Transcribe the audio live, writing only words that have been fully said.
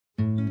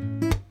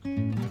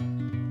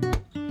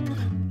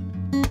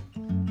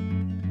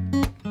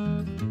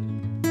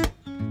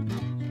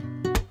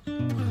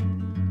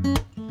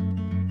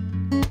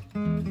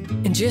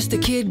and just a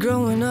kid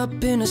growing up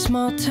in a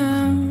small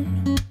town.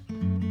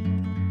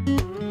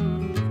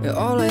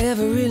 All I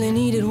ever really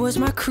needed was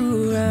my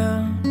crew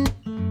around.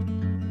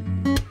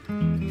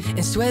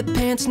 In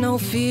sweatpants, no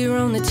fear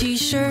on the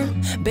t-shirt.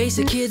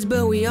 Basic kids,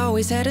 but we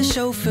always had a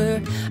chauffeur.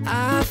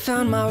 I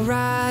found my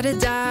ride or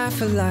die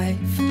for life,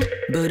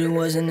 but it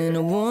wasn't in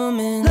a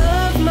woman.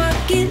 Love might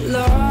get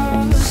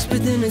lost,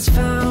 but then it's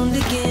found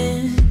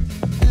again.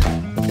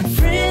 And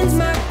friends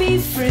might be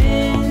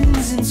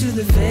friends until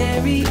the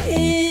very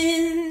end.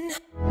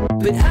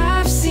 But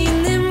I've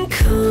seen them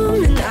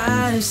come and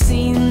I've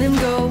seen them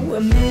go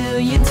a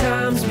million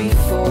times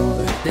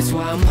before. That's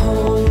why I'm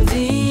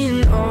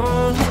holding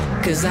on,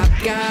 'cause I've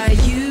got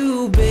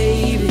you,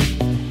 baby.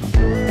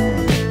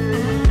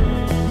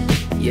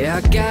 Yeah,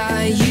 I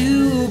got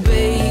you,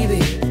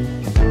 baby.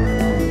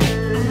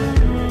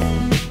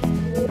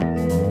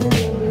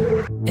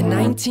 At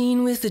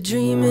 19 with a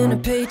dream and a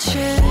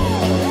paycheck,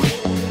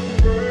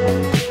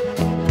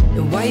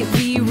 a white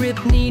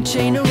V-ripped knee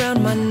chain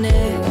around my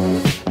neck.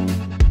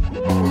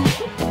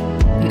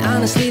 And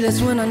honestly,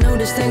 that's when I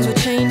noticed things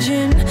were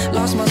changing.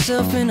 Lost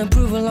myself in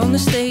approval on the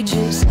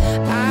stages.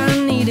 I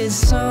needed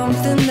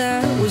something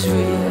that was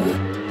real,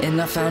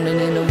 and I found it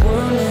in a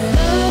woman.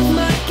 Love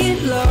might get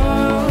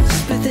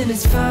lost, but then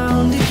it's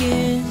found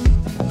again.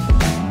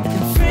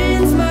 And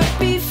friends might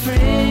be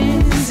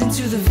friends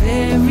until the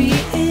very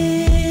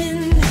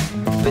end.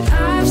 But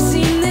I've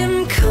seen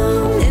them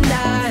come and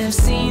I've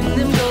seen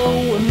them go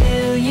a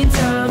million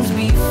times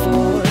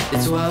before.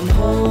 That's why I'm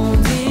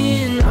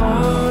holding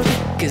on,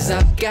 'cause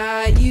I've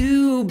got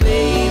you,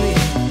 baby.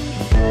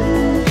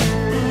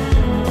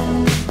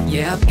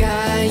 Yeah, I've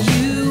got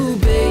you,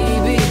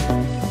 baby.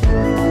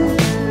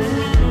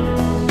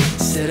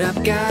 Said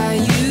I've got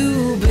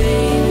you,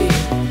 baby.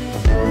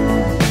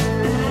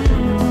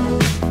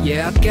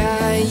 Yeah, I've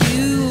got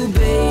you,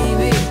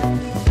 baby.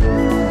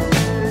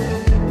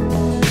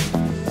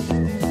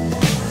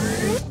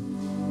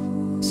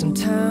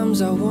 Sometimes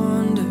I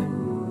wonder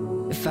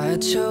if I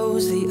had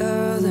chose the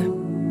other,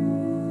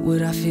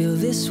 would I feel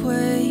this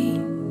way?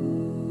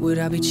 Would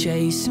I be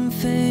chasing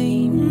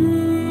fame?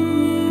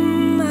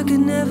 I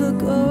could never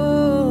go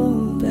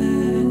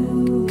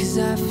back, 'cause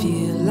I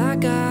feel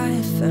like I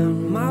have found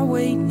my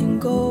weight in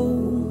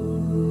gold.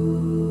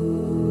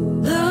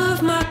 Love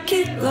might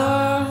get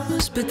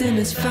lost, but then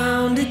it's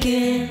found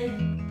again.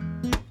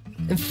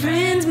 And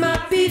friends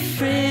might be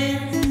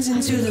friends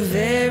until the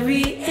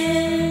very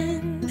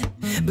end.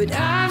 But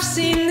I've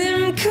seen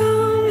them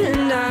come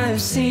and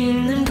I've seen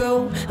them go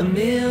a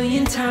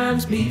million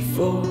times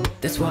before.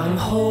 That's why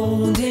I'm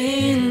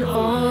holding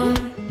on.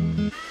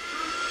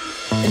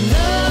 And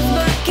love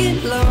might get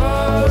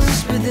lost,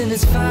 but then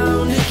it's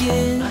found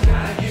again.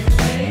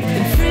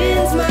 And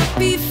friends might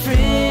be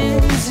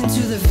friends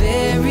until the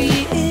very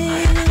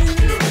end.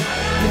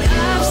 But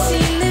I've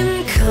seen them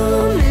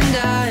come and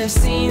I've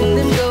seen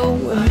them go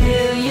a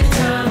million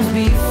times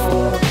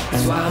before.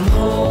 That's why I'm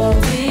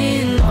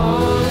holding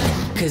on,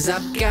 'cause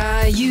I've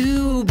got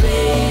you,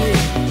 baby.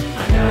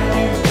 I got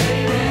you,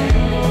 baby.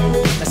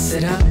 I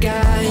said I've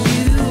got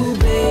you,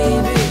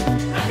 baby.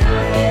 I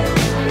got you,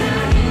 I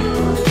got you.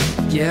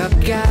 Yeah, I've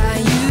got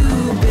you,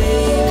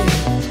 baby.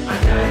 I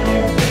got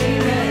you,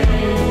 baby.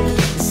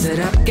 I said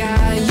I've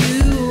got you,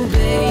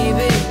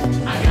 baby.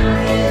 I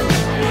got you,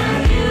 I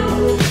got you.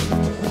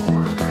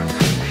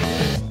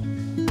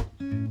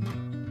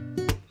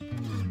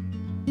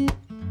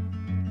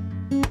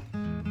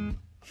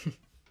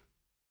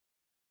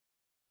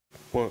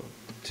 One,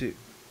 two,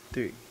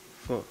 three,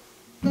 four.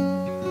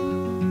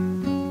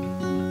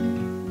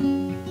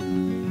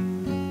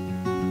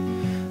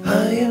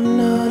 I am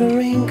not a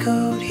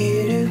raincoat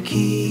here to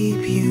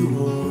keep you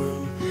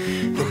warm,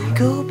 then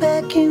go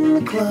back in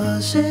the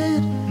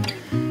closet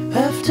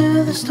after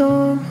the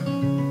storm.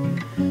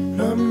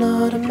 No, I'm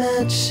not a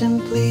match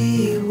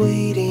simply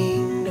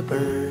waiting to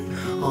burn.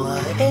 All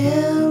I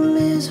am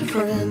is a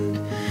friend,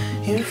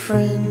 your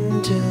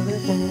friend till the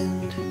end.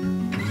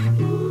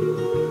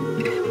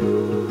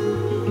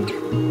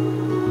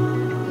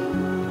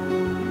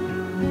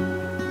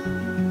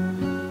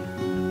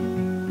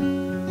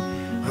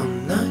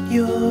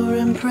 Your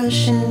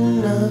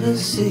impression of a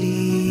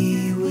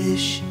city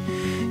wish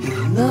you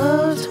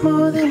loved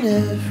more than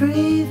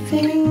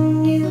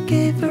everything you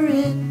gave for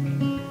it.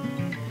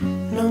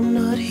 And I'm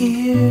not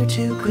here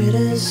to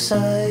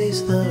criticize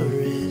the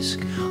risk.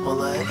 All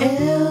I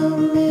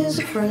am is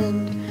a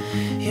friend,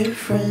 your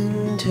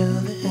friend till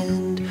the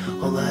end.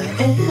 All I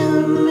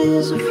am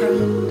is a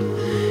friend,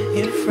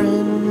 your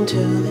friend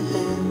till the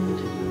end.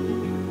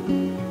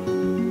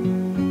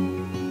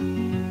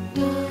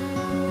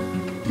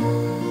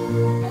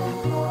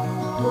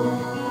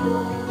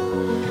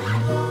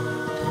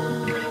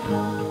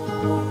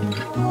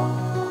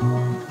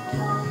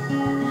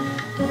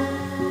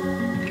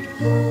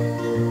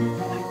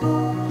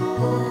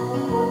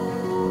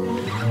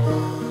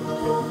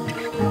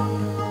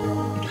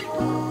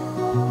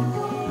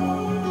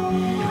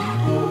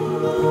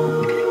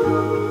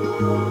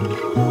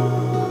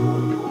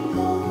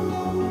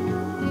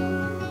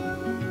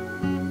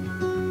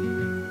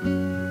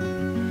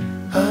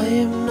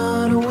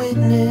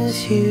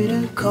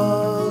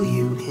 call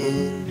you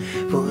in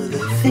for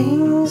the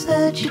things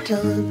that you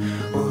done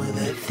or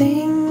that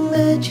thing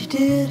that you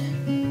did.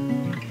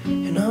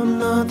 And I'm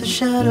not the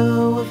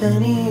shadow of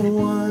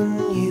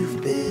anyone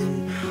you've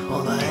been.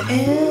 All I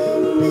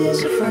am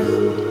is a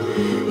friend,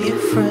 your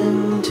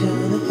friend to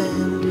the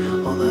end.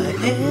 All I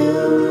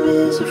am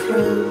is a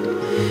friend,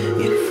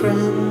 your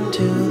friend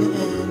to the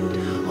end.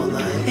 All I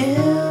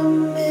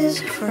am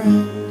is a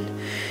friend,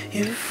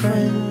 your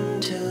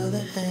friend to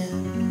the end.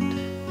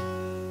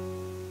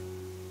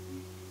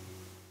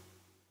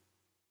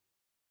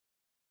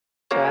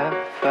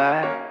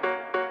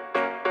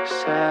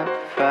 Set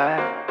fire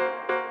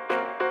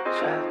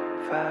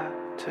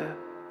to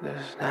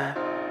this night.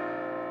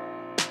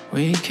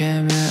 We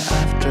came here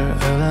after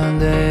a long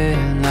day,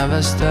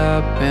 never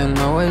stopping,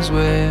 always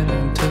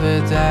waiting to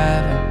be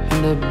diving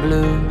in the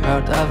blue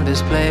heart of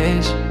this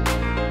place,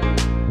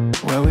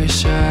 where we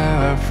share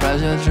our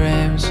fragile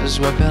dreams,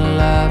 swapping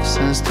laughs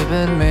and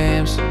stupid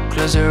memes.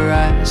 Close your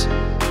eyes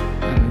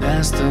and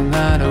dance the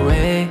night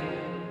away.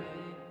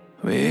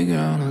 We're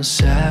gonna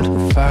set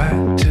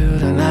fire to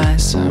the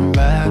nights and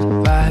bad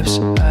vibes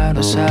out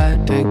of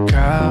sight. Take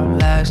our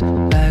legs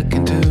back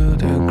into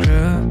the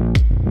groove.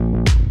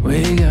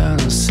 We're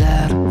gonna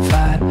set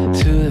fire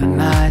to the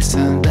nights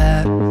and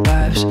bad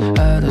vibes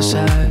out of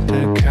sight.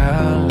 Take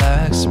our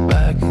legs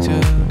back into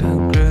the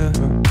groove.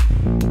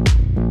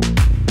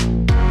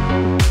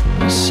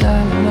 We're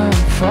setting on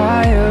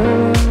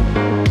fire,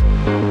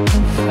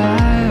 on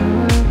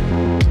fire.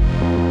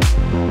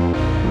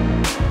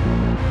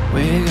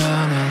 We're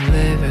gonna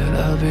leave it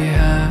all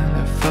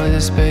behind for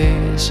the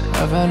space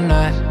of a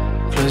night.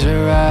 Close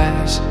your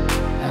eyes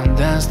and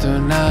dance the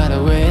night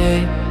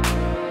away.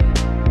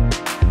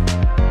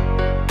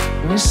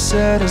 We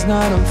set us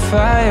not on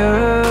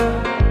fire,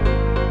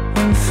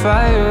 on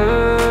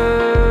fire.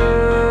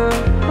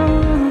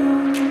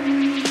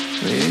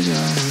 We're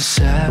gonna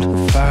set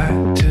fire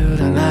to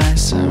the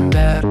nights and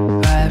bad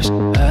vibes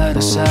out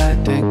of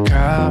sight. Take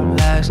our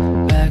lives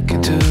back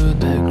into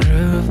the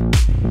groove.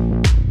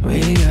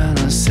 We're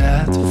gonna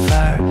set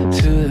fire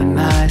to the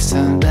nights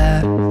and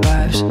bad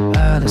vibes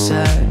out of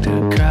sight.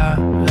 Take our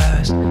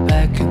lives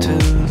back into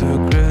the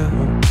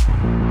groove.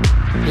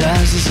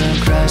 Rises and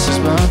crashes,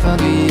 born from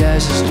the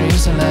ashes,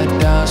 dreams and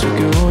letdowns. We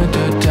go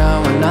into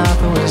town when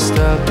nothing will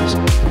stop us.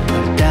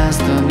 We'll dance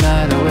the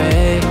night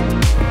away.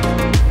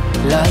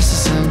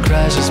 Rises and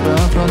crashes,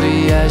 born from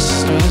the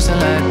ashes, dreams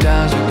and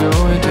letdowns. We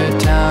go into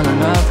town and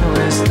nothing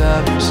will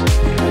stop us.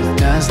 We'll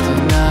dance the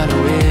night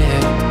away.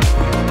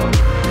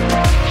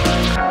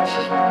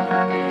 Crashes, born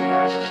from the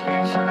ashes,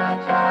 dreams and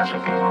letdowns. We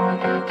go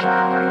into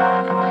town and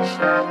nothing will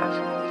stop us.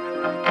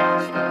 We'll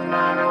dance the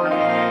night away.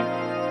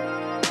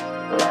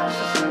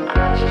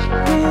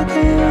 We'll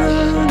be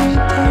running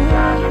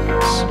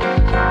dance the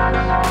night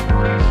away.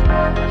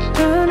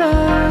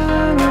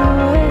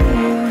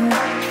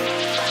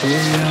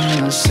 We're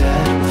gonna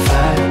set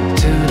fire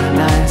to the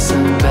nights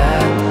and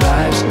bad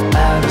vibes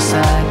out of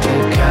sight.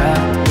 Take our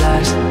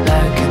lives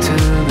back into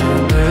the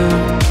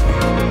groove.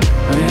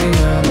 We're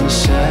gonna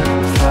set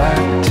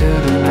fire to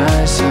the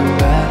nights and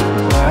bad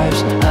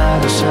vibes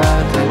out of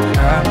sight. Take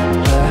our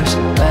lives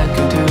back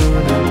into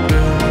the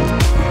groove.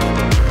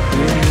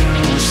 We're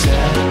gonna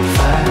set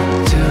fire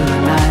to the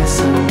nights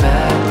and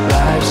bad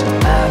vibes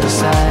out of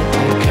sight.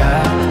 Take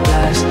our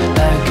lives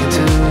back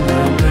into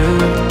the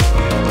groove.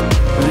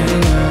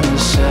 We're gonna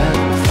set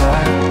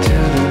fire to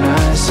the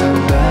nights and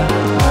bad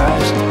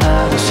vibes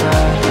out of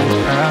sight.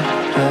 Take our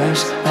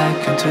lives back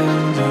into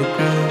the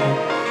groove.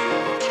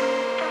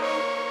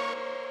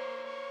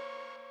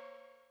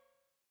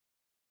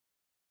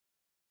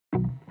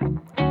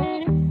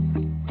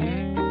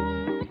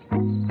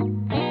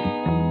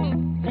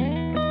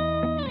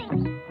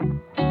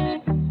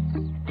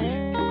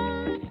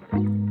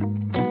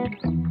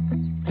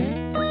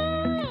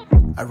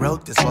 I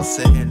wrote this while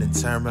sitting in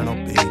Terminal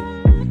B.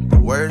 The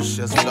words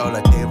just flow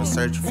like they were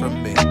searching for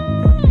me.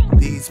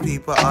 These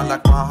people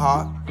unlock my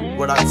heart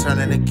without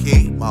turning the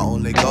key. My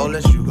only goal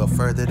is you go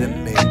further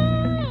than me.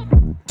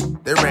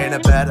 There ain't a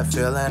better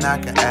feeling I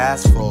can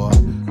ask for.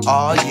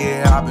 All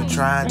year I've been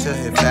trying to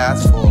hit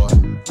fast forward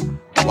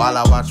while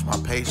I watch my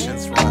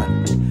patience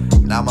run.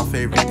 Now my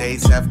favorite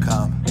days have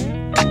come.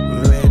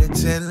 We waited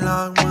 10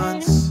 long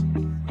months.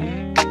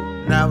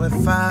 Now we're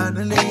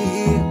finally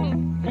here.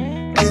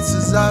 This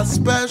is our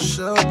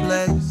special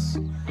place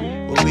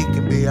where we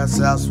can be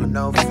ourselves with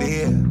no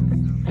fear.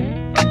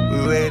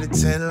 We waited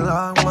 10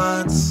 long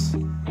months.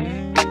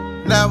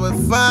 Now we're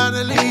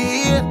finally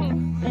here.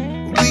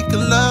 We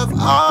can love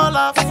all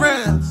our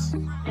friends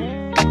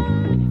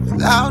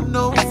without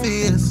no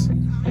fears.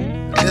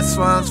 This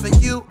one's for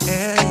you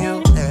and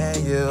you and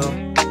you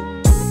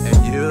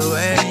and you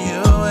and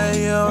you and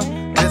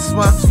you. This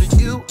one's for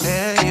you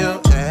and you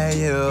and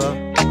you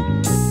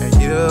and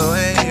you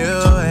and you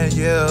and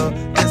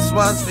you. This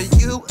one's for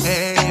you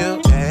and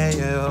you and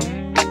you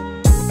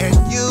and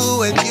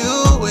you and you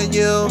and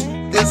you.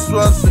 This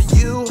one's for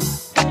you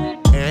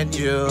and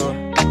you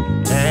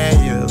and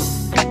you.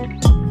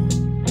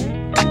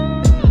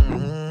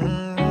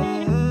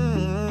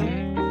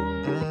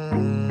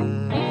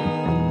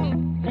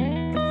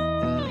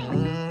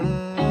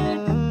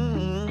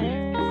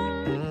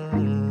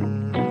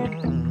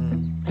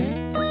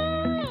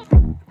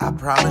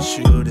 promise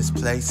you this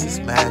place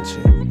is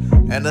magic,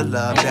 and the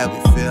love that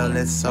we feel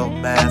is so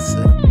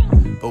massive.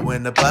 But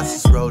when the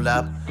buses roll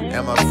up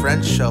and my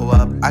friends show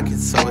up, I get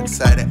so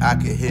excited I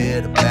can hear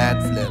the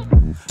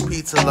backflip.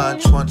 Pizza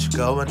lunch, won't you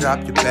go and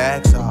drop your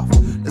bags off?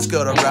 Let's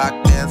go to Rock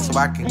then so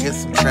I can get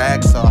some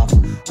tracks off.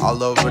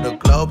 All over the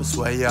globe is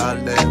where y'all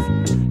live,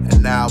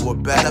 and now we're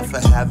better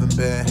for having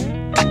been.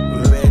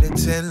 We waited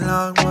 10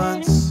 long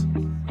months,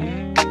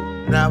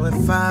 now we're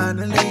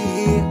finally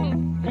here.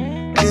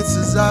 This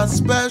is our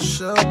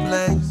special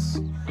place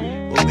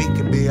where we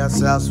can be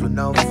ourselves with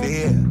no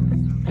fear.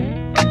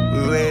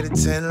 We waited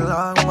 10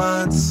 long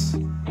months,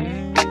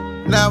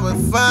 now we're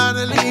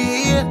finally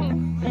here.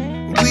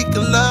 We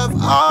can love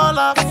all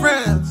our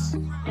friends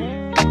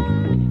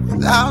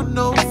without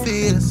no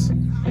fears.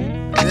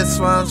 This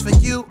one's for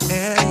you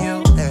and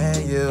you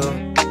and you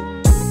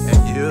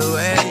and you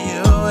and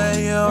you and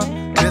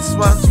you. This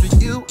one's for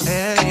you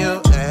and you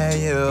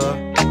and you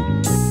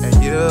and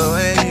you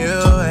and you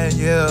and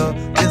you.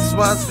 This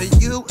one's for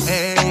you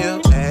and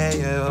you and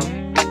you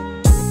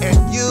and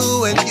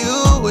you and you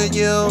and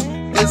you.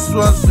 This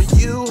one's for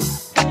you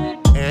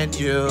and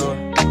you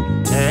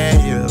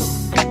and you.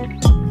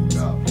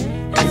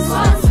 This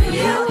one's for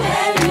you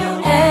and you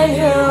and you. This one's for you and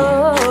you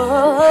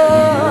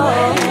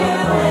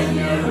and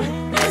you.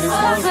 This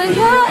one's for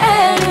you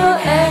and you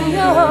and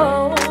you.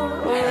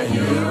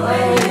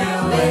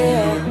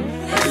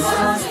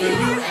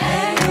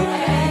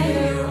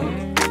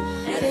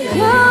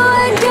 You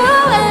and you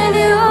and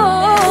you.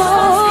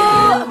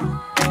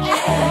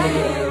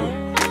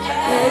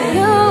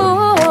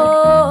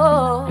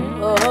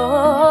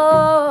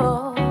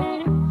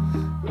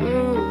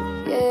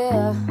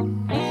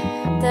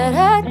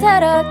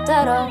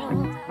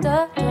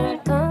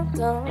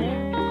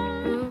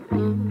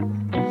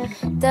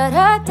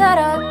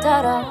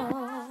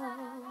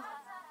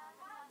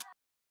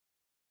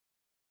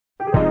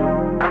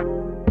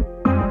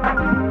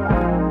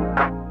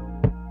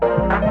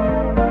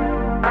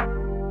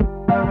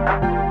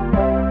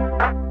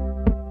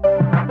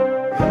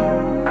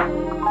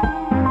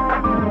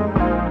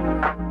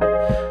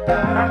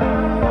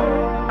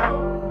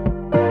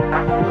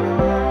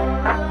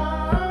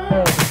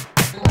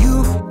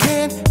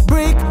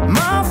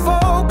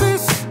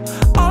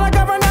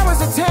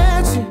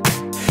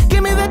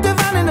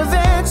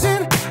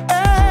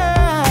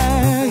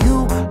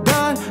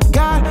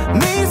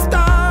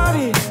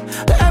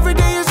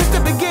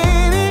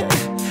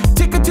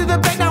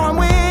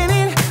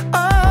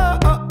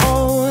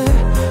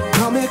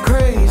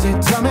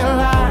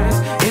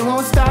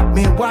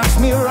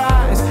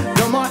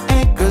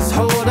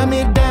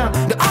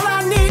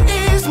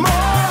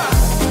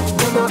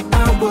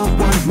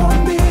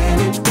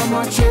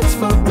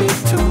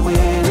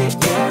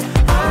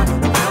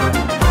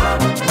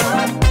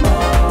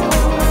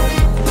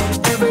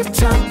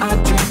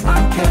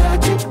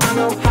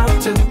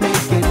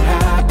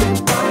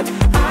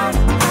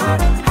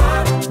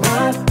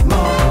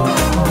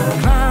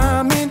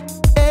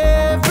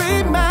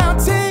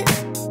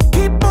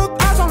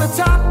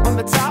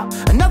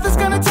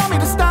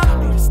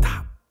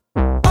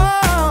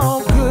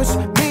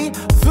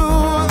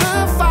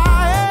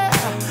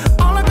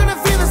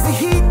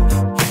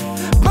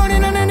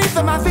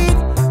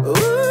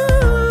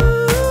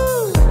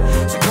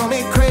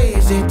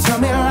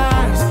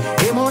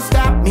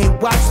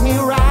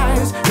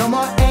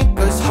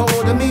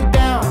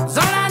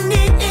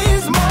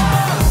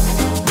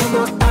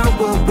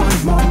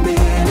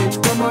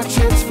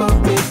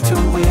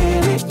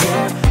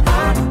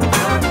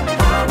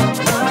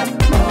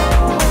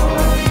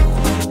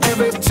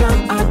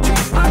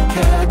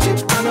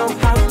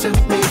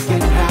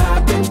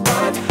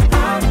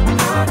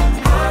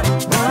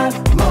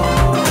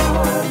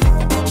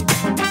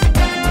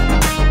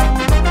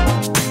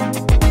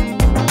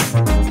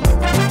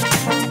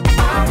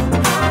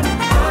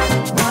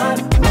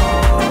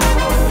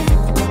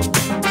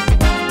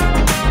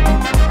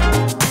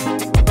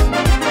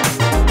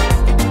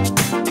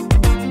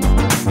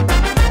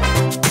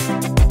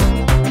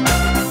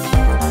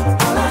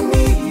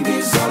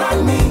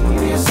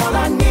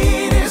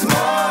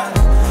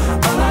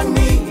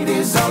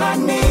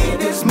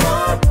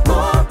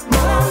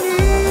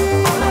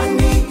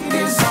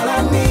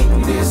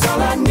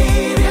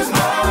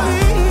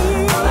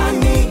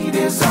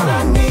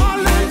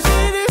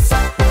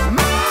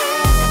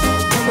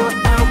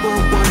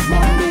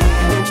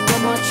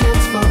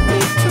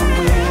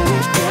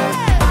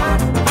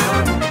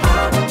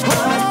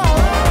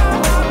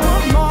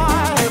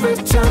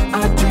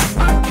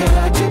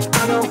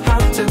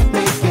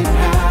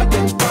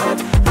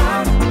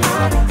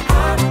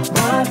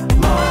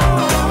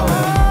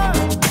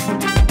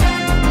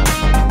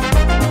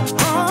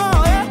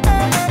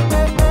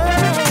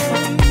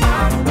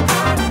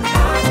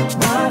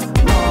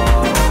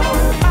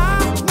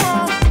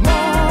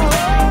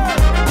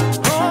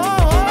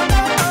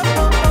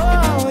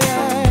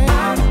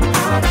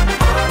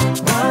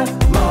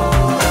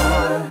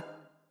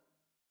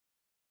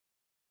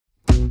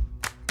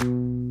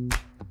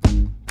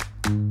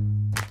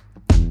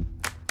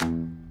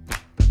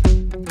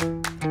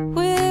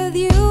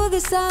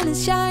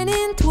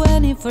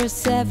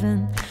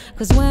 24/7.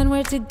 Cause when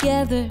we're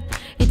together,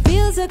 it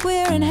feels like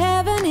we're in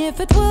heaven. If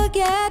it will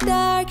get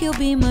dark, you'll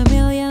be my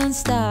million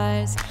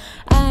stars.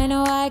 I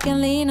know I can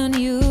lean on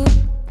you.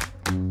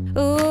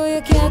 Ooh,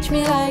 you catch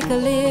me like a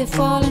leaf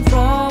falling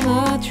from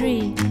a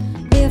tree.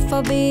 If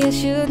I'll be a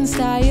shooting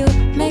star, you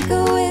make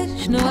a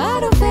wish. No, I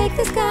don't fake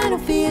this kind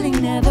of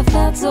feeling, never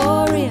felt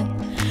so real.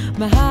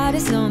 My heart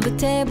is on the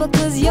table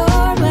cause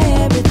you're my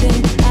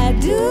everything. I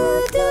do,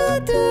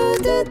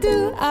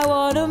 I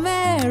wanna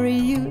marry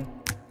you.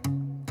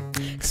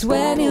 Cause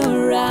when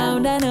you're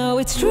around, I know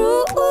it's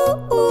true.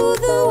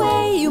 The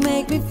way you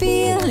make me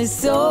feel is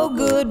so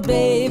good,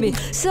 baby.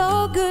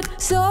 So good,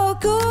 so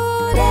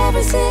good.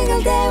 Every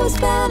single day we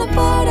spend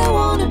apart, I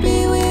wanna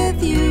be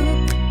with you.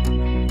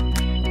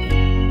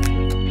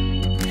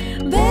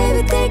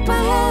 Baby, take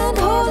my hand,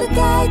 hold it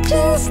tight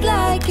just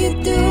like you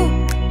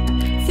do.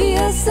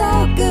 Feels so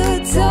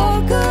good, so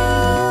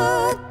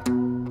good.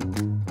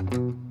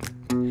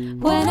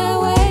 When I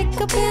wake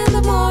up in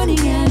the morning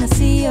and I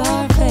see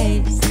your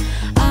face,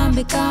 I'm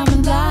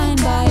becoming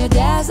blind by your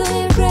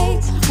dazzling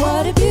grace.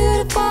 What a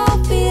beautiful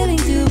feeling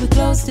to be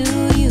close to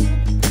you.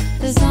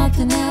 There's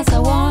nothing else I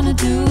wanna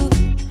do.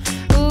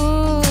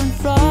 Ooh, and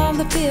from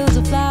the fields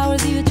of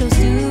flowers you chose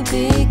to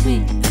pick me.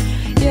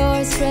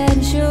 You're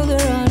spreading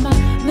sugar on my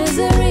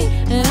misery.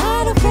 And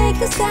I don't fake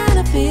this kind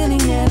of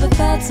feeling, never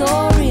felt so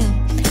real.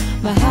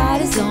 My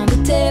heart is on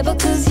the table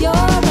cause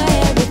you're my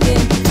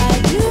everything. I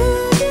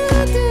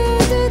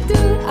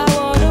do, I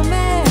wanna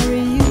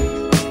marry you.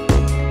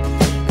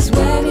 Cause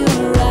when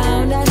you're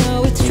around, I know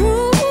it's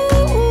true.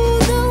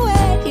 The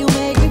way you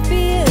make me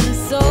feel is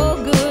so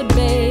good,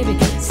 baby.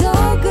 So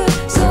good,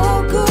 so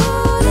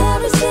good.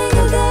 Every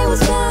single day we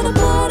spend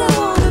apart, I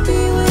wanna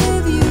be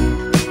with you.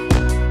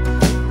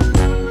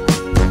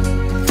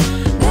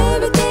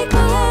 Baby, take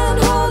my hand,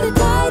 hold it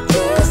tight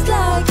just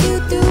like you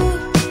do.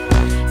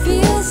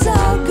 Feels so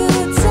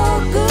good, so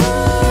good.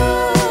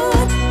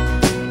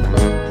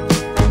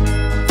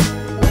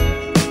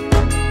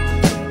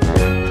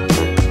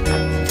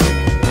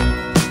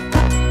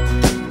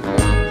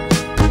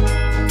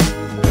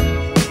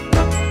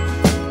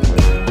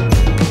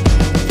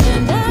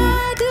 And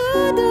I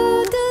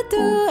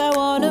do, I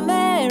wanna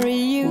marry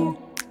you.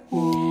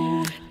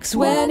 Cause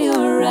when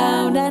you're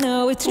around, I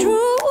know it's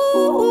true.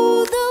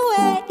 The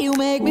way you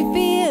make me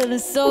feel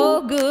is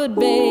so good,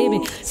 baby.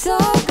 So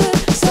good,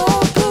 so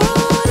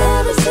good.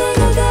 Every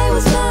single day we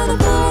spend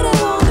apart, I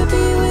wanna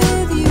be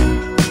with you.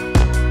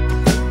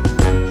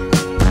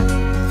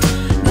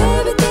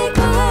 Baby, take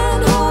my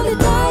hand, hold it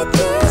tight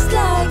just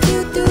like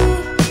you do.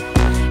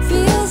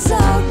 Feels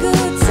so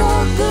good, so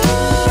good.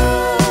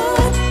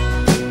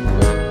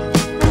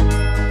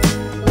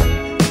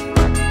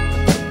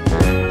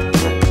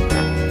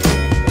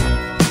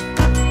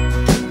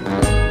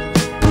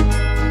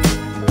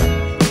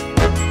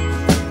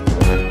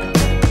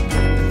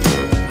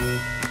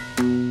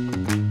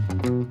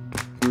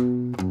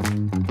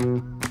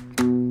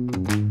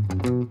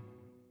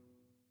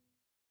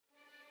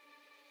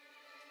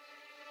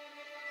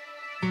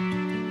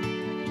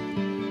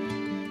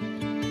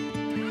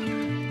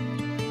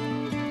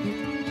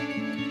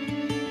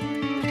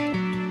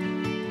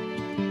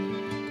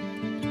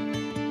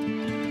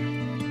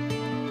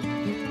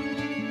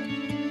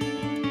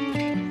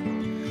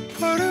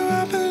 What do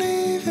I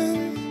believe in?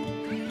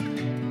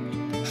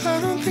 I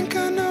don't think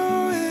I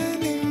know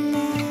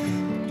anymore.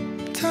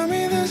 Tell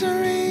me there's a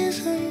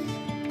reason.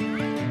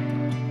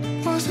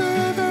 Was there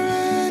ever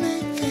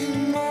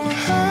anything more?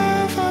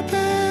 Have I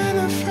been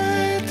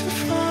afraid to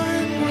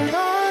find what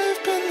I've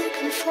been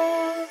looking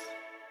for?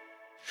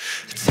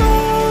 It's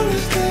all a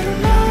state of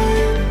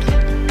mind.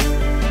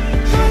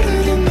 I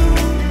didn't know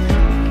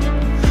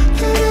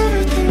that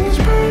everything was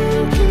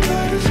broken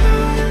by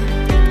design.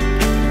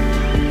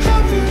 How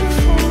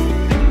beautiful.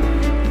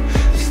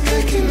 It's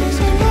taking me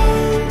so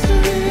long to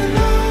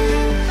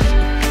realize.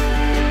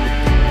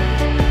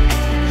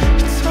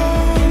 It's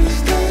all a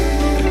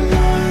state of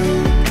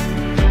mind.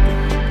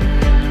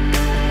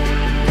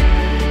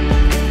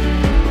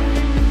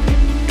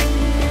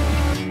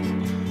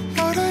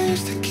 What I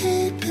used to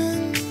keep in,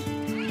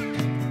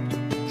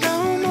 now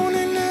I'm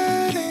only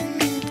letting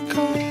it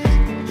go.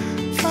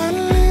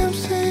 Finally I'm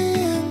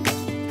seeing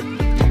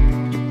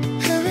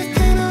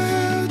everything I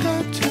held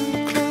up too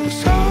close.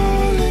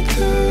 Only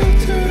to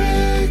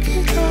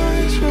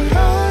recognize what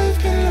I've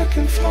been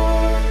looking for.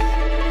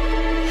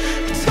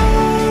 It's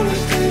all a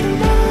state of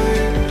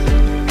mind.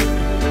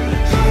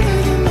 I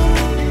didn't know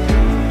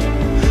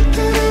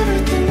that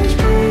everything was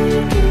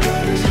broken by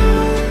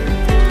design.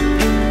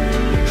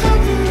 How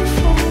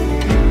beautiful.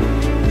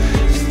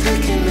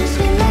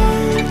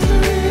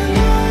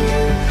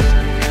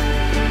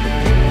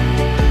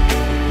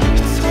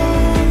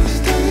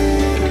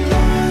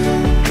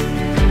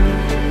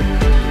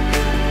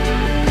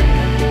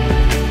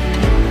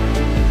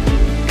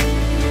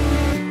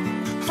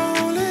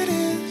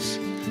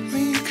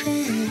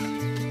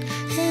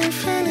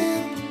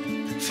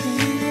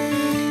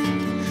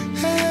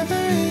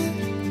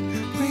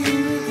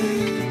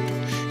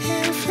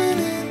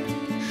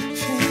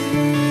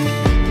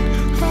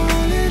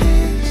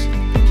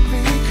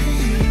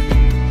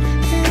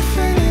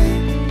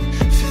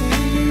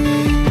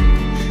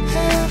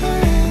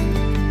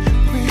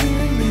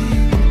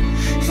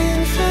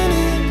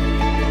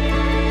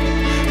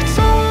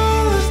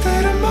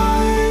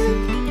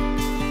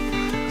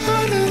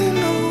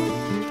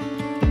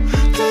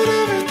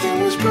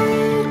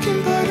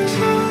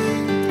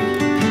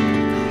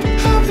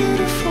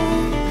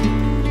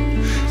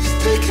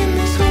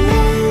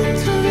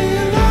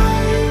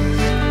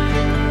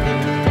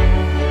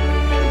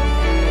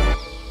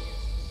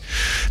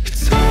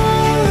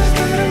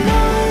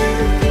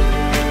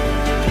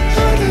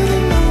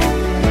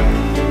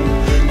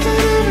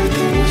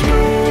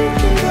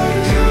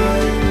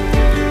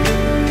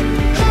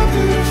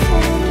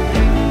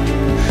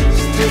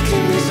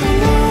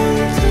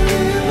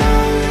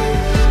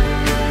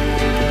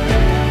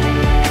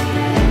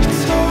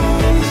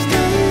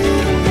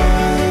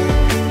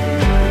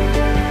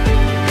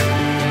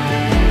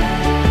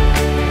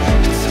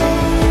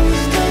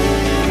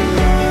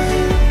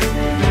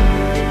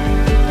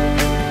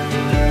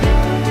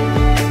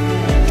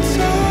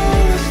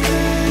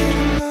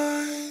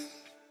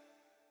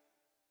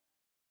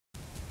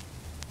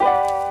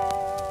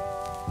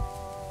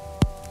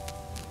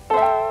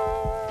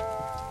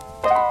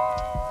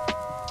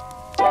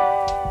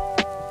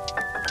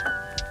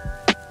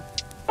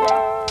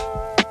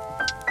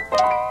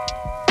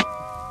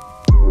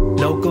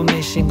 Local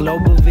mission,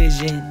 global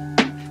vision.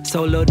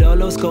 Solo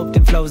dolo scoped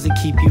and flows that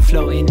keep you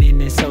floating in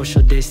the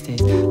social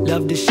distance.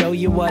 Love to show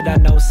you what I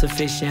know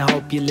sufficient.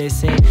 Hope you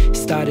listen. It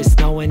started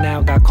snowing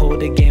out, got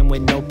cold again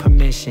with no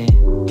permission.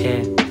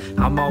 Yeah,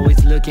 I'm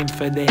always looking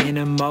for the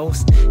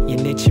innermost. You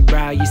knit your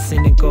brow, you're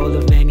cynical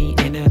of any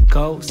inner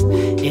ghost.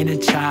 Inner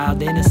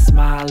child, inner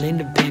smile,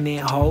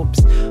 independent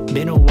hopes.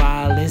 Been a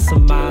while and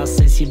some miles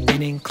since you've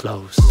been in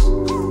close.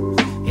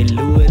 In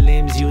lieu of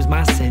limbs, use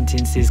my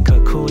sentences.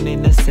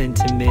 Cocooning the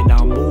sentiment,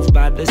 I'm moved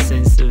by the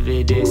sense of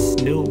it. It's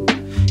new.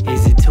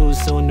 Is it too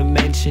soon to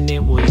mention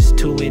it? Was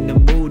too in the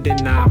mood to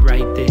not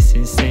write this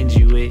and send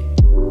you it.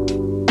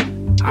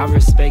 I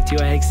respect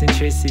your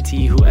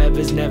eccentricity.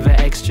 Whoever's never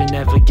extra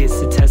never gets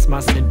to test my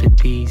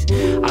sympathies.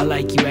 I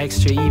like you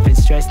extra, even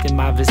stressed in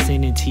my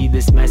vicinity.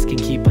 This mess can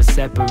keep us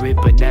separate,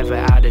 but never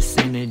out of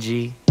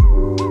synergy.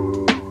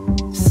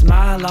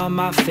 Smile on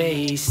my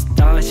face,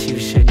 thought you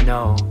should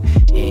know.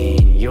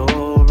 In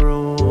your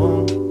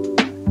room,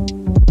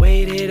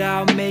 waited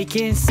out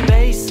making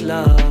space,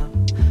 love.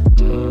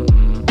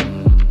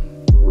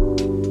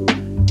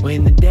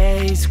 When the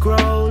days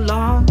grow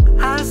long,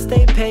 I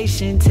stay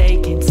patient,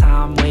 taking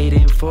time,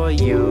 waiting for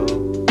you.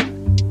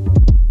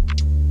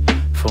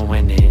 For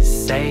when it's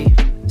safe,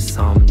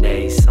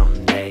 someday,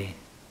 someday.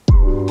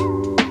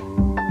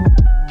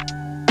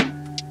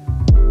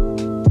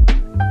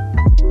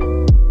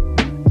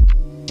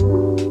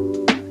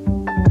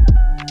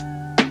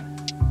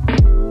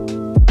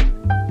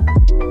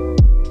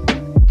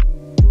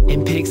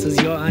 In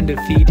pixels, you're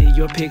undefeated.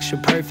 Your picture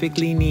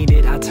perfectly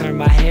needed. I turn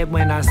my head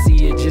when I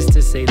see it just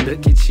to say,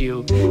 look at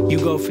you. You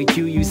go for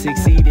Q, you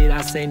succeeded. I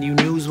send you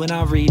news when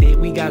I read it.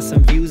 We got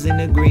some views in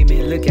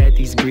agreement. Look at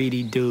these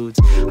greedy dudes.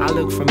 I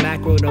look from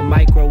macro to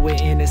micro.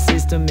 Within the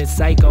system, it's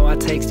psycho. I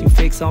text you,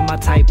 fix all my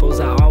typos.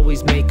 I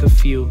always make a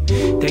few.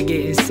 They're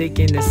getting sick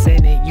in the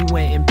Senate. You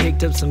went and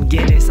picked up some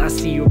Guinness. I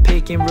see you're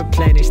picking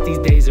replenish. These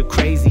days are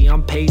crazy.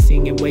 I'm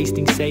pacing and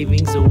wasting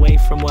savings away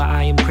from what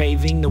I am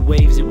craving. The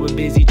waves that we're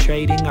busy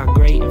trading are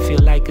great and feel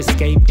like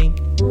escaping.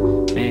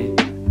 Man,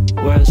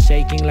 world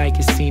shaking like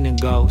it's seen a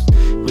ghost.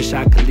 Wish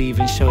I could leave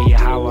and show you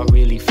how I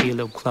really feel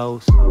up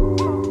close.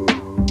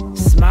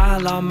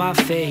 Smile on my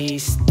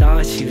face,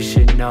 thought you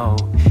should know.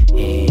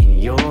 In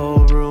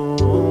your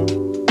room,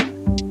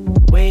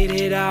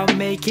 waited out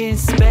making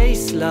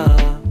space,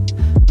 love.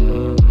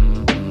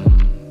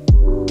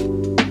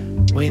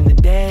 When the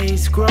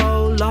days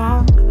grow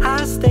long,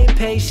 I stay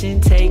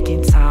patient,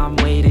 taking time,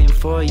 waiting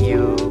for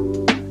you.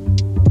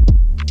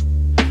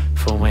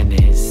 For when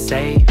it's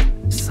safe,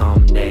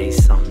 someday,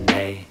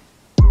 someday.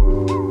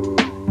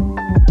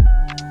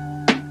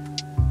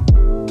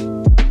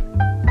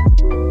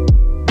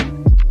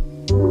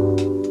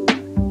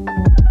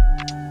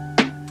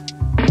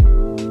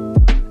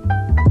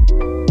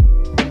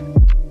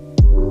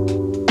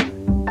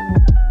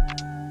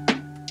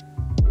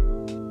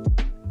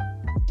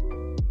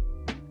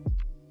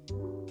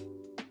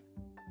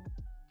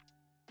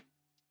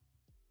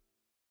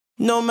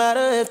 No matter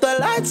if the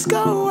lights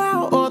go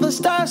out or the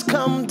stars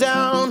come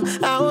down,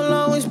 I will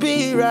always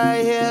be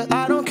right here.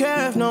 I don't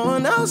care if no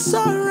one else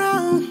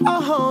around,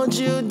 I'll hold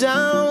you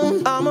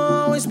down.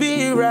 I'ma always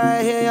be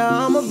right here,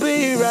 yeah, I'ma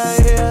be right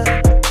here.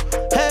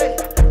 Hey,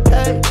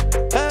 hey,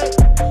 hey,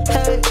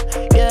 hey,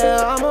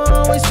 yeah, I'ma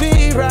always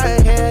be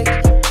right here.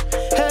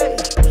 Hey,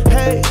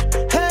 hey,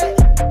 hey,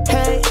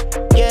 hey,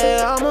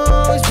 yeah, I'ma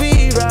always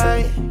be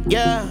right.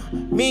 Yeah,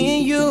 me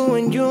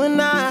and you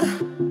and I.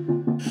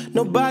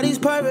 Nobody's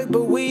perfect,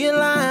 but we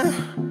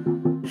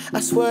align.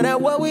 I swear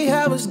that what we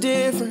have is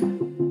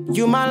different.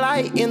 You my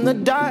light in the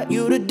dark,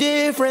 you the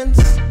difference.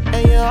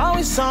 And you're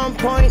always on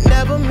point,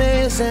 never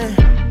missing.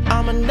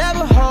 I'ma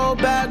never hold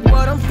back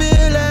what I'm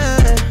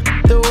feeling.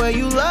 The way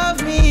you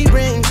love me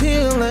brings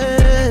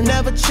healing.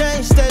 Never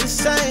change, stay the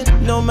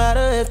same. No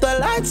matter if the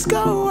lights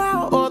go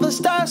out or the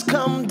stars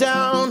come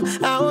down,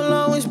 I will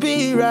always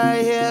be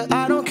right here.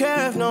 I don't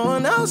care if no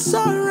one else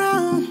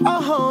around,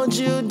 I'll hold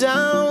you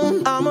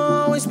down.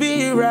 I'ma always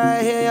be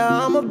right here,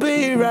 yeah, I'ma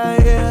be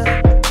right here.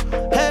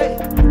 Hey,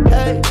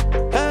 hey,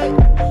 hey,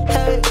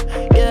 hey,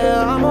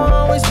 yeah, I'ma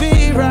always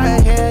be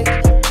right here.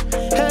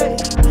 Hey,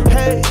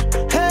 hey,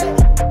 hey,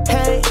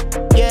 hey,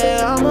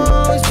 yeah, I'ma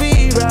always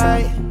be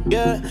right.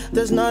 Yeah,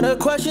 there's not a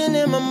question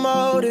in my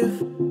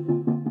motive.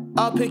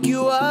 I'll pick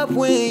you up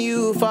when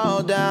you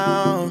fall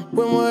down.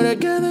 When we're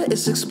together,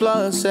 it's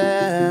explosive.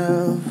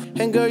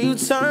 And girl, you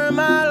turn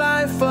my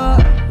life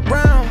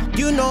around.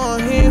 You know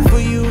I'm here for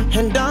you,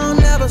 and I'll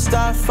never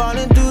stop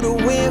falling through the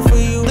wind for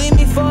you. Leave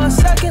me for a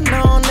second,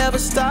 I'll never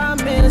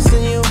stop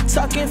missing you.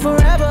 Talking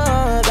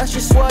forever, that's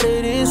just what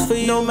it is for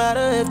you. No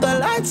matter if the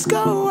lights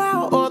go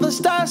out or the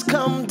stars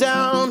come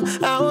down,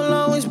 I will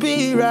always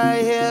be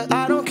right here.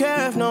 I don't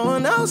care if no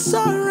one else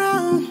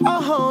around,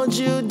 I'll hold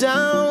you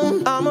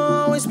down.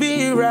 I'ma always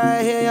be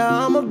right here,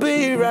 yeah, I'ma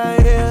be right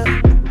here.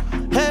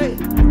 Hey,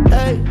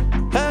 hey,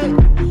 hey,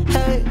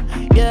 hey,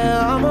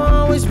 yeah,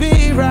 I'ma always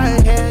be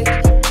right here.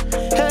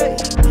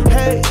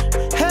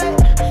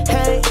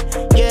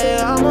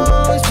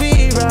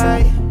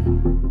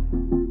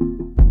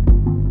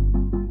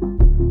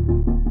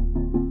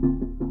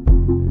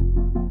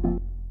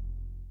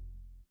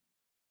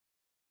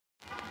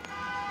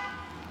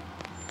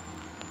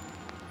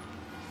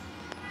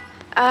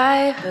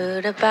 I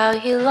heard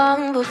about you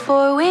long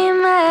before we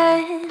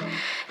met.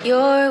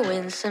 You're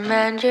winsome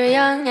and you're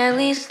young, at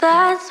least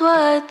that's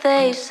what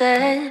they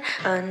said.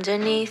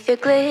 Underneath your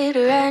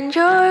glitter and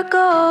your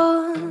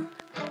gold,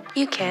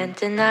 you can't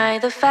deny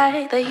the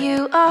fact that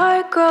you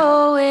are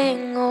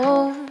growing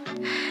old.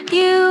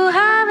 You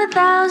have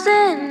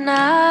 1,000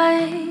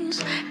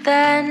 eyes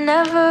that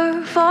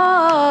never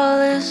fall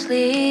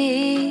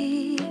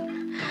asleep.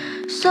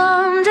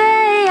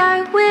 Someday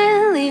I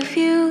will leave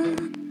you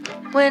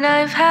when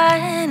I've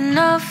had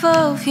enough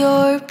of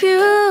your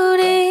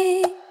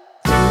beauty.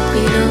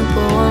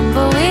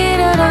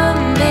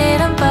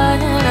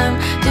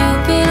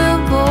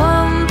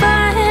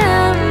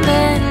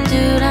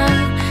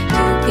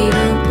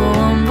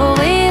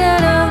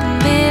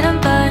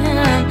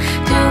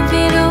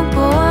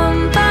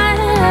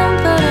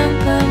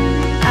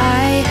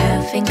 I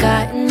haven't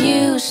gotten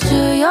used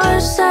to your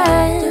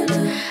scent.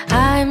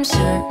 I'm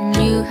certain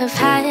you have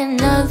had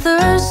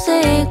another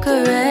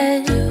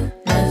cigarette.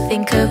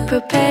 Nothing could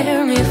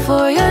prepare me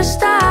for your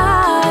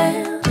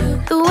style.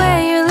 The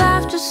way your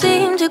laughter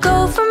seemed to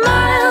go for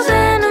miles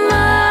and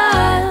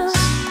miles.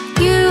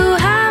 You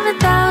have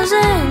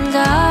 1,000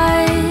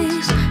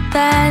 eyes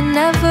that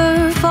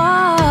never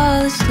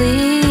fall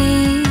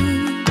asleep.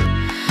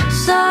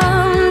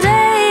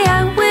 Someday I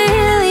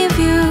will leave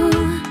you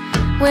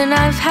when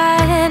I've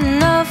had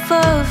enough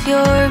of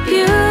your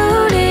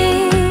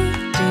beauty.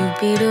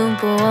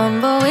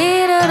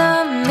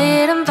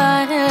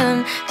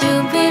 Doopy-doop-boom-bo-ee-da-dum-ee-dum-ba-dum.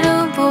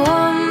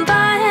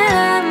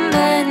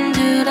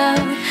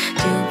 Doopy-doop-boom-ba-dum-ba-dum-doo-dum.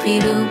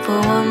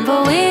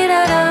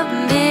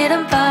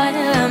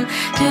 Doopy-doop-boom-bo-ee-da-dum-ee-dum-ba-dum.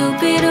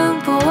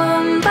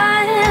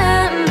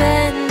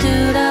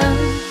 Doopy-doop-boom-ba-dum-ba-dum-doo-dum.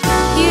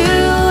 You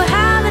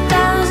have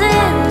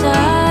 1,000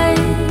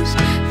 eyes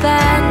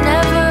that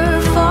never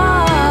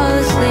fall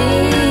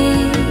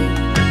asleep.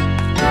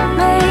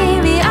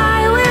 Maybe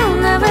I will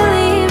never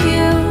leave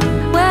you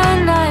when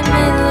I'm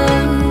in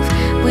love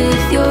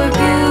with your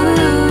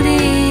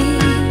beauty.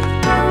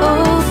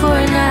 Oh, for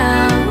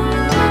now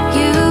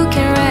you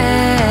can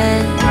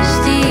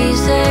rest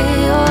easy.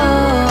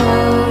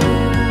 Oh,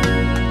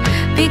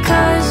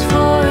 because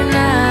for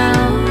now,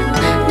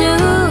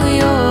 New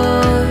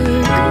York,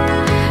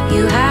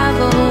 you have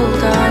a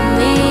hold on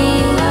me.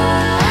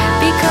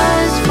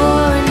 Because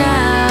for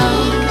now,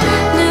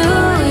 New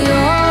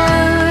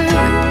York,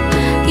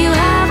 you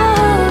have a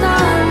hold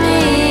on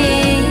me.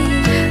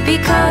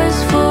 Because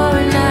for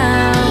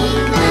now,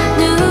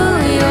 New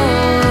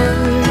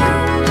York,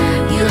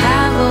 you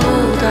have a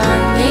hold on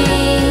me.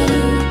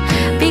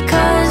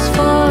 Because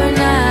for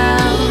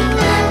now,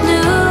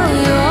 New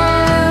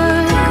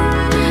York,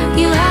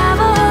 you have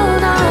a hold on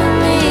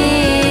me.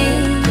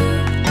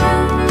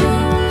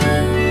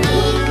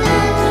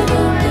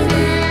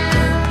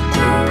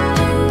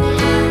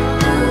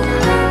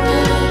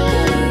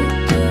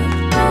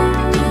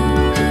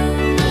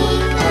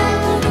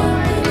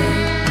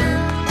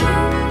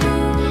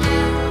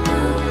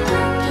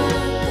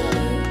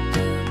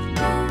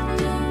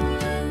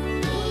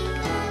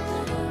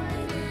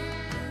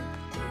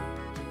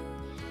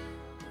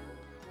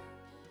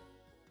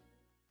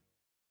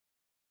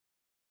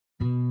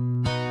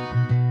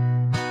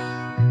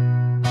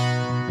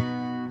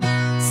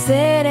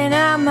 Sitting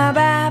on my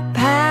bed,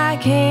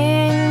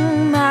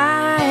 packing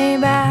my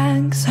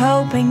bags,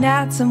 hoping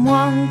that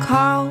someone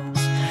calls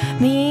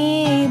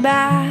me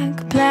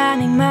back,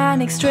 planning my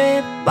next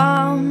trip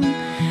on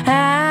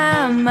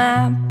a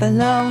map.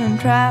 Alone I'm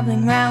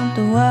traveling round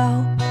the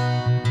world,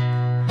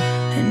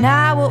 and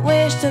I would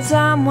wish that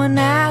someone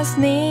asked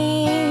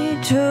me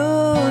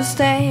to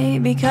stay,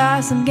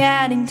 because I'm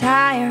getting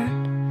tired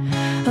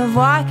of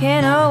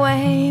walking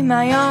away.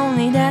 My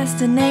only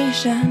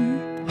destination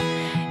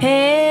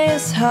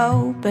is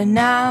hope, and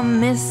I'm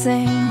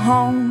missing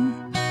home.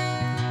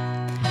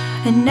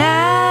 And I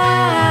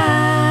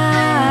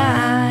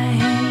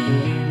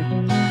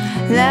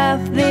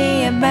love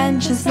the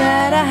adventures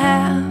that I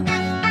have.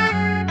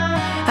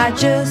 I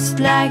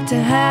just like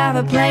to have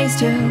a place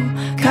to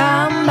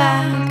come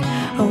back,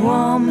 a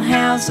warm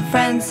house of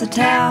friends to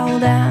tell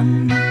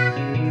them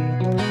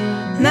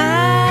my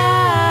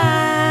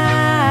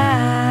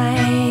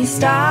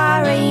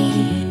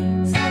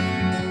stories.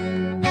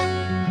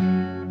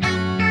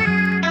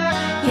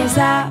 Yes,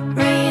 I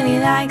really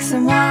like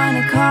someone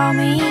to call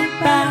me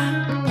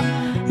back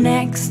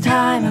next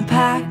time I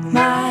pack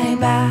my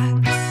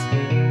bags.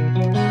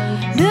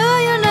 Do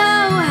you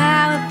know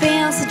how it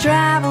feels to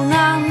travel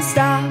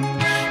non-stop,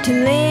 to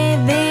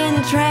live in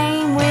a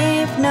train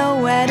with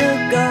nowhere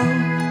to go?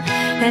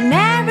 And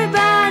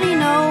everybody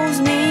knows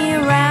me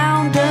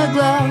around the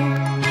globe,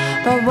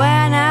 but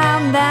when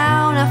I'm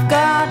down I've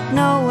got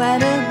nowhere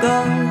to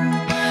go.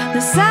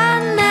 The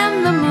sun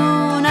and the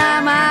moon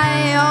are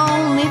my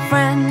only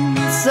friends,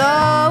 so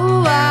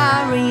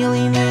I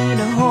really need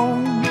a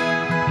home.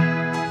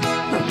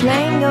 My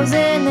plane goes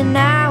in an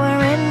hour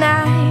and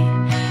I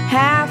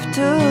have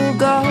to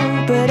go,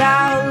 but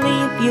I'll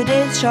leave you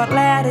this short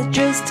letter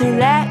just to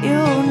let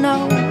you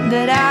know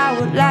that I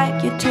would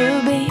like you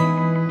to be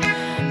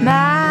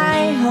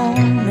my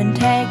home and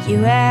take you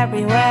you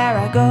everywhere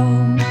I go.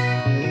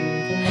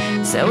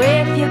 So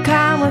if you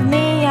come with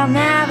me, I'll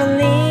never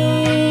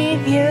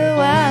leave you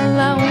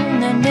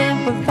alone. And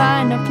if we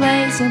find a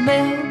place to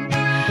build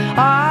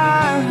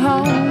our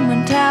home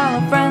and tell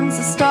our friends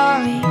the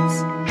stories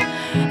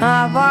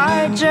of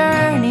our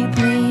journey,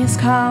 please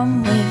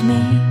come with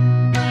me.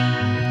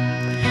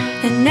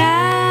 And I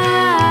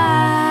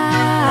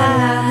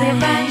love the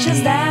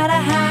adventures that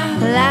I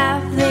have,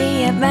 love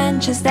the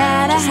adventures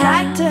that I have.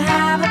 Like to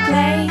have a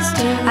place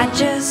to, I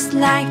just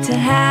like to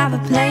have a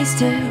place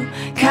to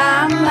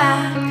come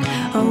back.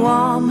 A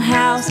warm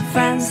house of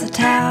friends to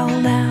tell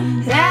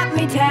them, let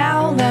me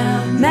tell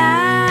them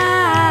my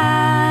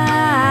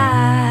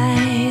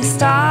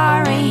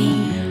story.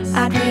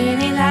 I'd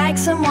really like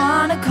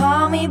someone to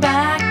call me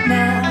back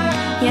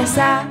now. Yes,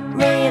 I'd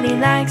really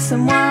like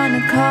someone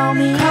to call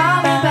me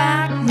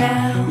back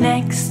now.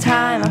 Next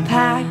time I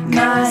pack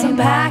my I'm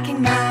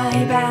packing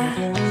my bag.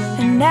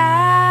 And I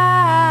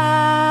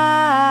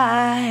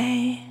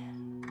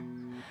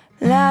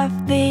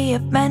love the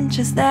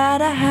adventures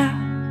that I have.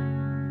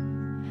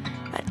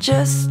 I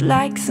just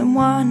like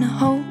someone to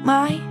hold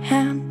my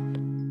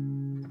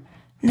hand.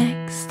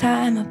 Next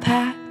time I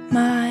pack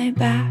my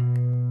bag.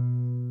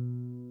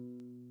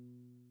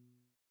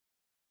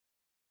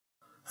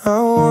 I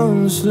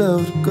once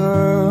loved a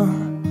girl,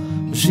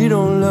 but she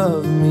don't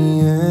love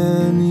me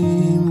anymore.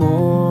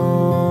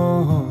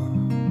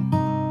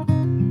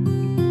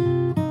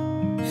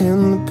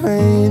 And the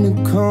pain that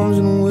comes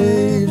in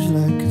waves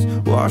like it's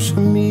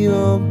washing me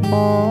up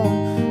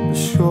on the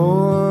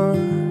shore.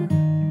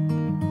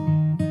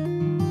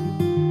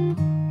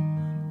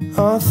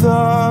 I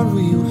thought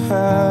we were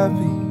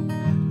happy,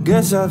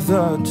 guess I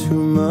thought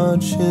too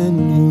much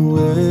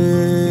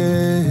anyway.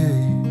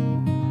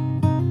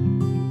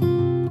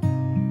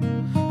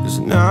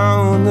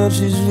 Now that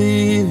she's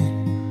leaving,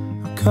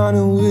 I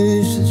kinda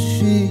wish that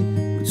she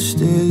would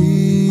stay.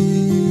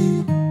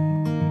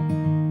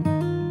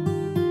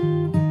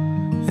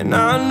 And I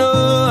know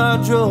I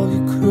drove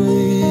you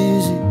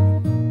crazy.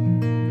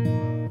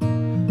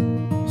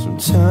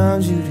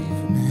 Sometimes you'd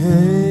even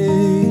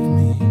hate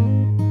me.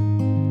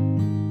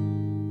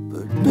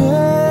 But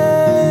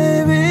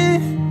baby,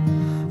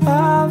 I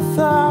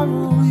thought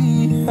we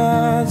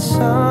had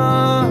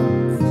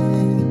something.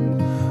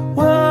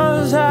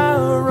 Was I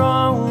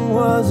wrong?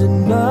 Was it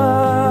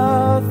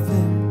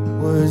nothing?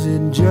 Was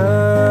it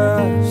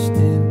just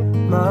in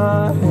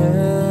my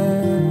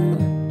head?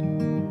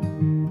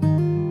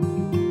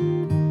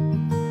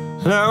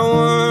 And I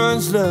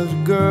once loved a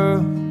girl,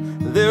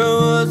 there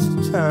was a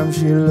time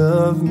she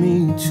loved me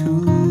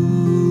too.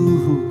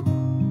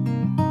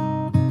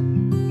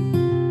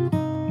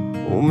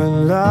 Oh man,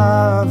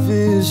 life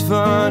is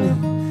funny,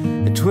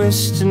 it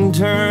twists and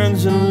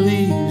turns and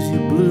leaves you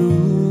blue.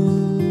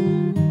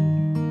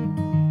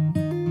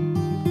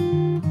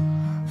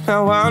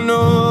 Now I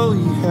know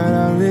we had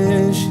our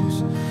issues,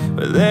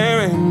 but there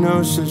ain't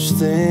no such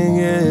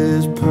thing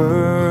as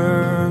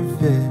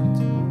perfect.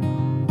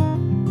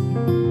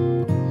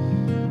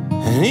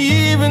 And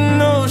even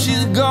though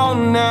she's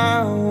gone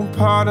now,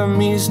 part of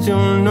me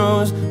still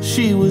knows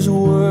she was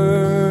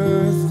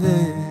worth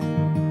it.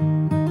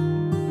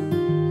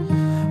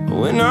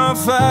 When our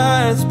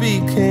fights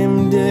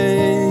became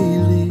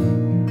daily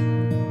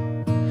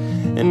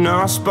and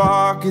our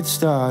spark had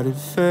started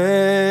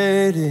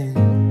fading,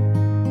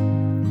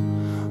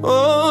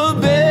 oh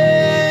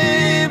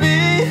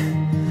baby,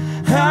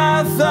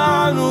 I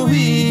thought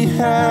we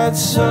had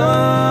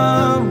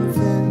something.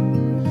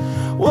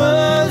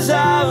 Was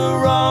I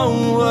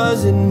wrong?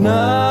 Was it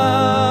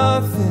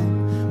nothing?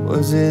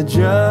 Was it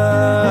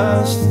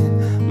just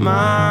in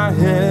my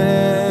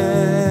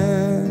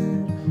head?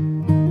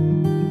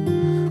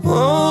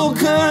 Oh,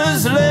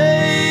 'cause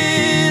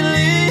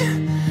lately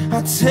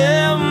I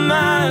tell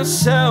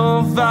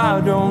myself I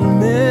don't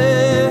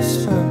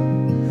miss her,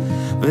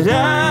 but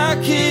I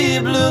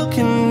keep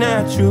looking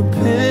at your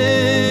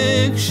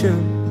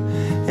picture,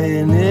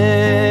 and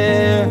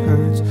it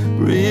hurts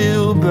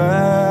real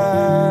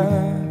bad.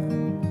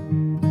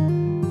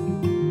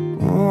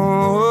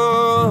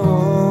 Whoa,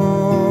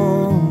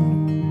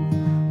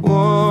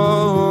 whoa,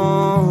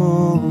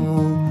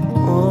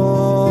 whoa,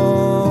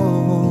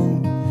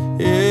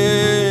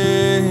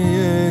 yeah,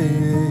 yeah,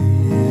 yeah,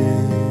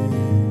 yeah.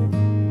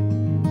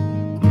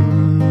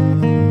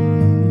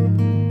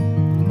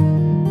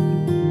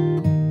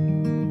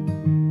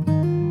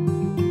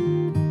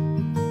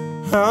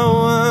 I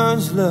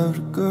once loved a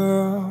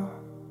girl.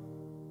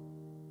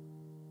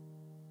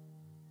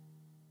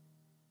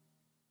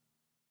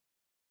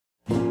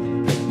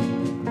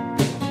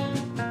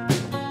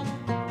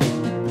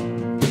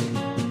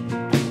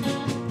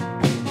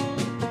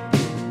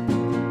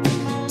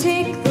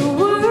 Take the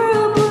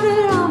world, put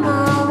it on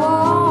my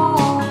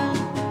wall.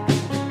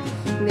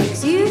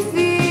 Makes you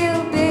feel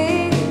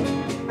big,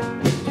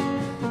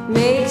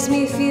 makes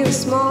me feel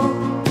small.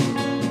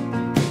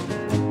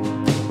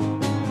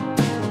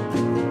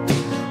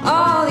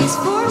 All these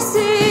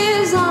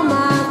forces on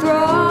my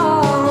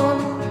throne,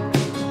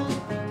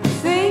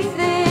 faith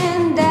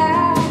and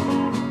doubt,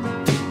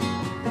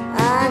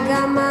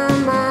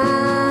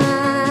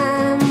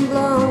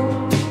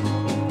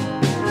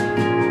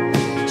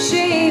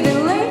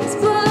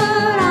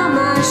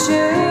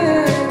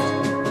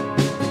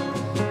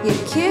 You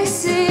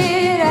kiss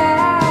it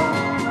out,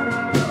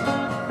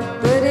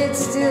 but it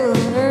still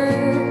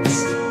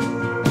hurts,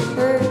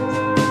 hurts.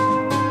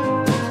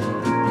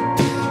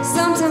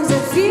 Sometimes I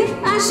feel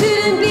I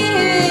shouldn't be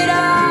here at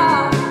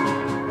all.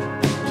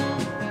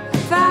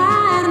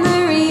 Find the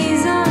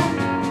reason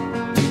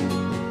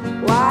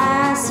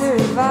why I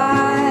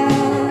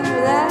survived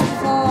that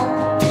fall.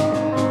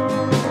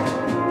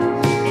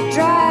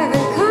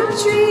 Driving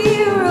country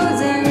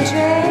roads and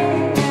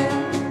trails,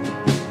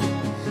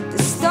 the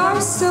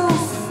stars so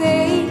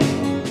fake,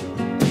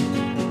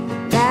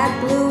 that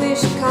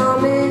bluish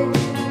comet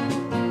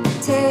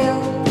tail,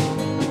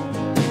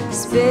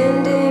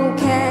 spending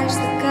cash,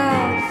 the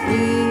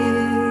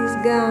coffee's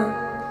gone.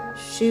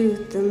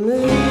 Shoot the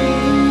moon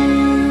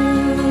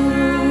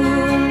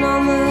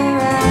on the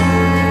horizon.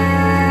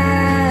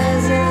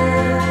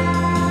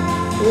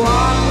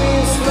 Walk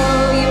real slow,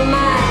 you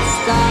might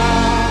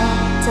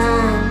stop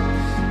time.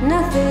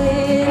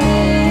 Nothing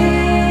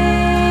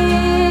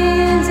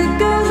ends, it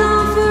goes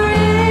on forever.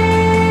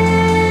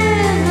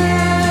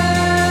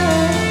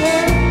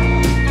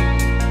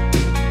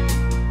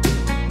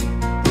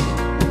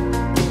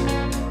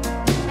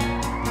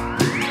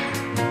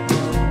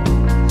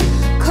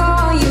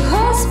 Call you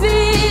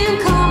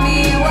husband, call me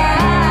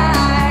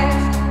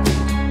wife.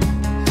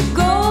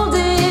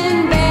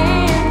 Golden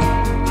band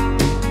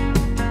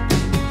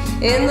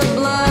in the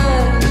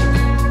blood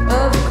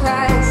of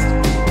Christ.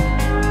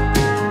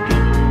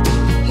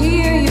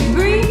 Hear you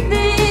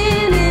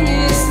breathing in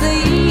your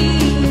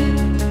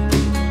sleep,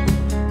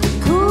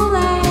 cool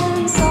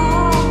and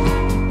soft.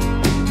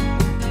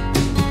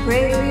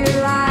 Pray for your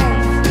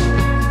life,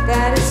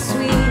 that is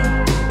sweet.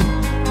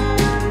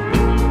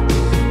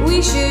 We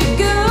should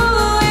go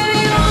where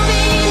you'll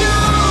be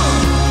known,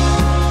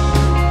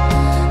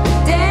 a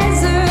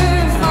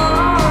desert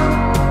farm.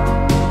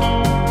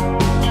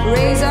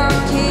 Raise our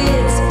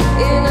kids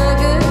in a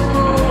good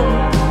home.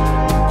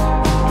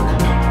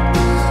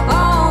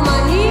 All my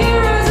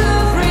heroes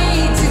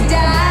afraid to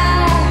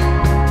die,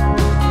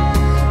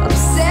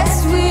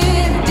 obsessed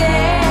with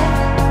death.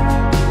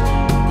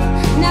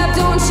 Now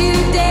don't you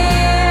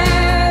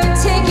dare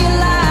take your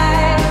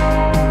life.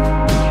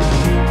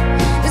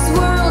 This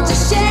world's a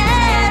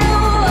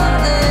shadow of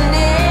the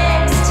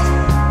next.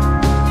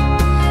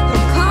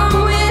 He'll come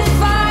with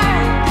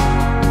fire,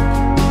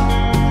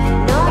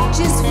 not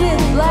just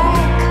with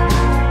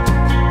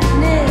blackness.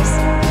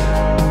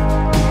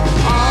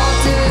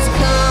 Altars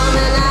come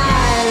and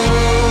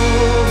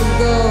idols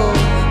go.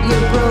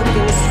 Your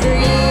broken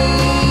street,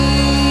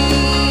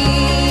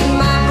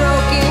 my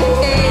broken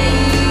halo.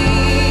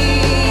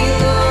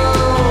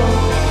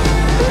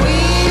 We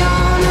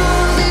don't know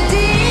the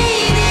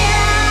day, the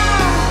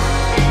hour.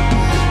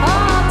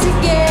 All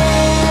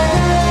together,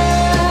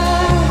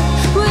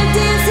 we're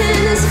dancing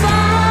this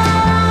far.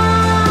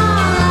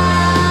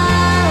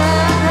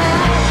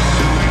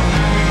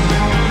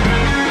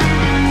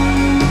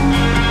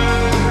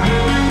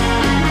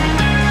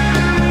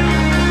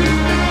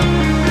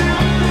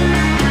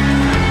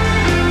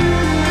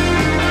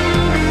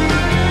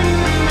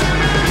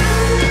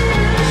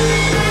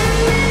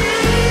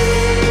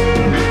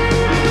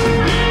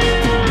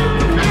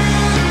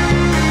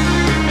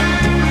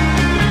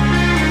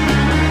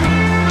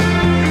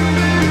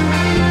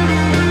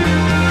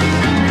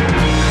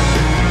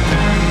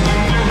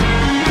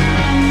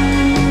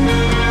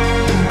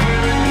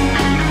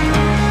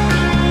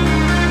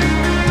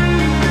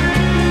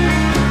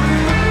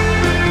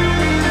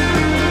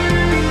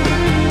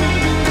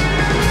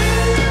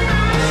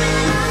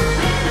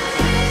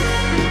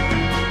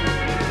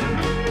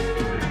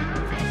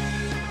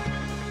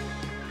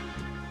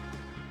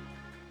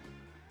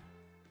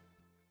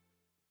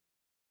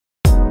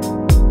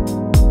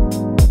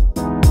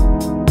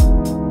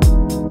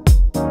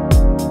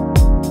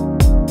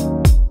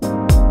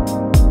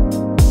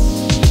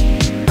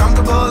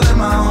 Comfortable in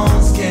my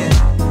own skin.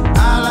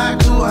 I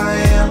like who I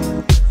am.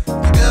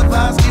 The good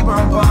vibes keep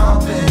on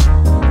pumping.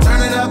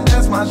 Turn it up,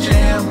 that's my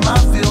jam. I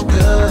feel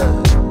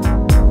good.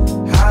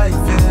 How you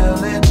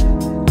feeling?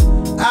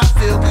 I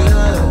feel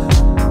good.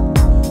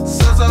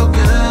 So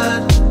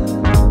good.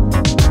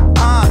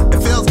 It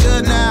feels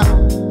good now.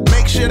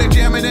 Make sure they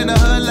jam it in the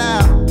hood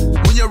loud.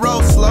 When you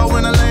roll slow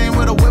in a lane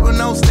with a whip with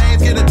no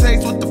stains, get a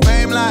taste with the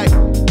fame like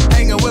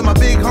hanging with my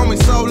big homie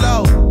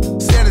solo.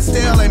 Standing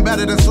still ain't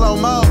better than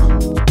slow-mo.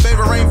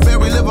 Favor ain't fair,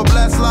 we live a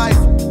blessed life.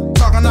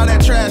 Talking all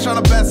that trash on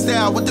the best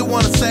style. What they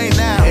wanna say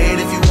now? Hate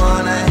if you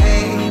wanna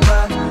hate,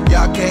 but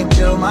y'all can't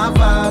kill my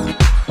vibe.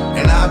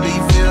 And I be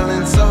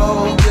feeling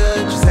so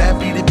good, just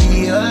happy to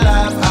be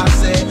alive. I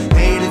said,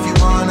 hate if you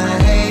wanna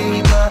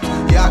hate, but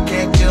y'all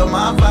can't kill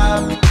my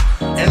vibe.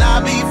 And I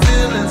be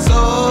feeling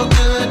so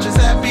good, just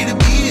happy to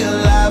be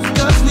alive.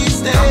 Cause we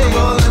stay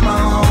comfortable in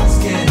my own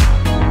skin.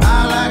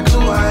 I like who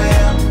I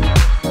am.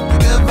 The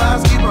good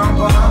vibes keep on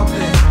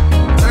pumping.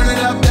 Turn it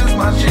up, that's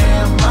my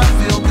jam. I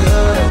feel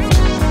good.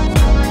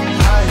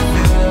 How you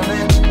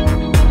feeling?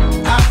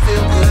 I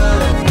feel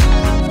good.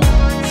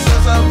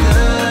 So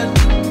good.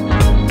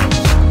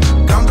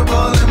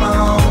 Comfortable in my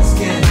own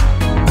skin.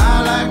 I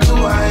like who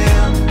I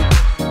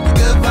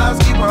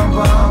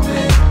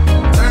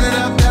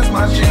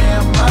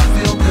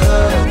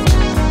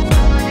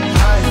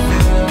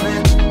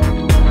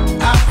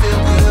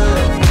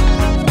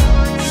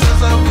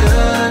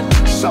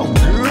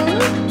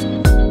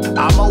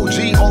I'm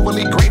OG,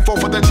 overly grateful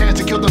for the chance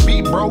to kill the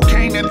beat, bro.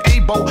 Cain and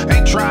Abel,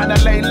 ain't trying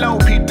to lay low,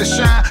 peep the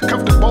shine.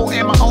 Comfortable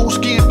in my own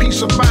skin,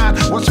 peace of mind.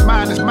 What's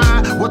mine is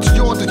mine, what's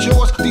yours is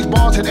yours. These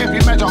bars hit every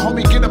measure,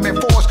 homie, get them in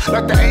force.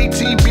 Like the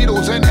 18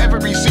 Beatles in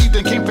every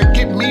season. Can't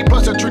forget me,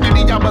 plus the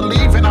Trinity I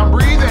believe in, I'm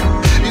breathing.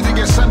 Easy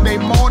get Sunday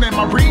morning,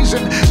 my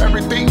reason.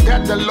 Everything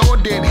that the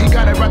Lord did, he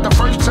got it right the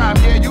first time.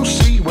 Yeah, you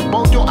see, with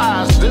both your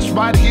eyes, this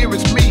right here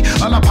is me.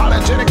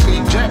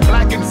 Unapologetically, jet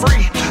black and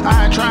free.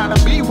 I ain't trying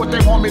to be what they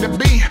want me to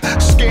be.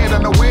 Scared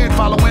of the weird,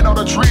 following all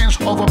the trends.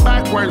 Over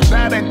backwards,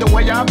 that ain't the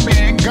way I've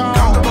been gone.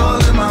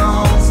 Comfortable in my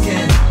own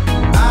skin,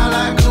 I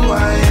like who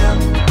I am.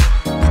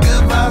 The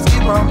good vibes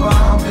keep on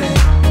bumping.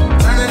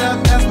 Turn it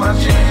up, that's my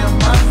jam.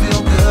 I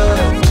feel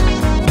good.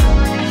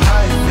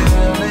 How you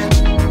feeling?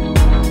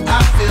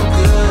 I feel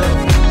good.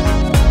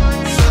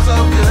 So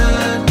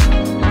good.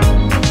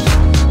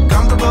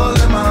 Comfortable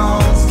in my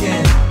own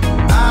skin,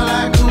 I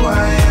like who I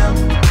am.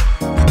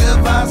 The good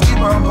vibes keep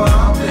on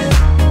bumping.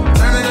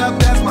 Turn it up,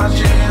 that's my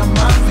jam.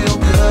 I feel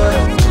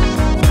good.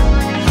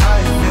 How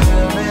you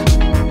feeling?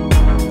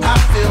 I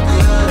feel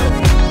good.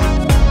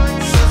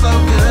 So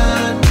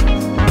good.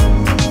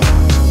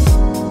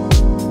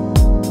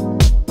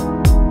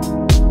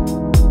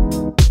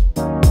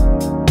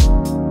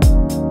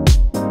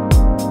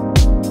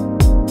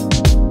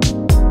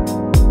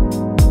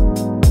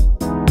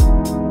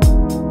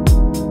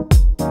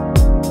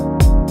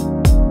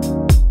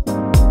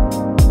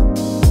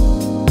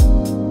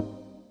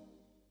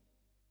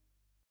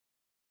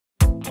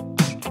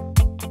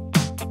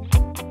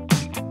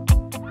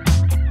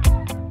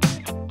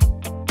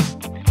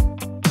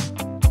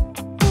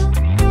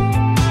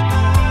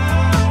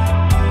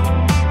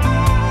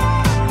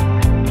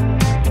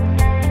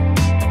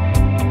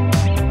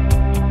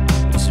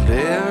 It's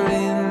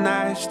very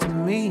nice to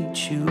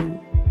meet you.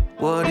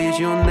 What is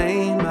your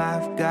name?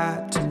 I've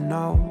got to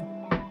know.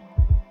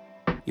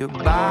 Your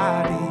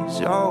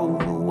body's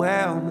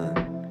overwhelming.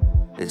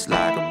 It's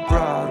like a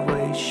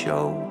Broadway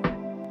show.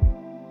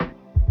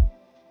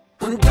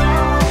 Don't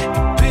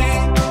be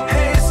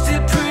hasty,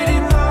 pretty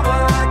mama.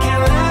 I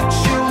can't let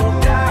you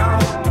down.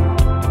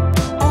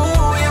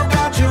 Ooh, you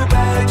got your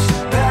bags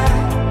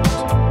packed.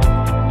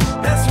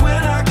 That's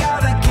when I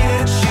gotta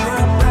get you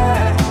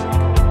back.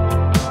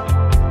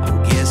 I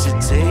guess it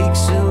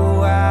takes a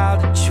while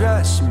to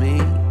trust me.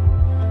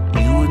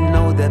 You would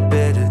know that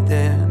better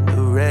than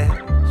the rest.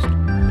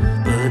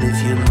 But if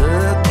you're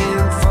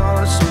looking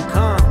for some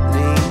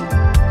company,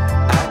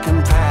 I can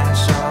pass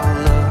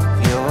all of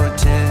your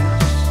tests.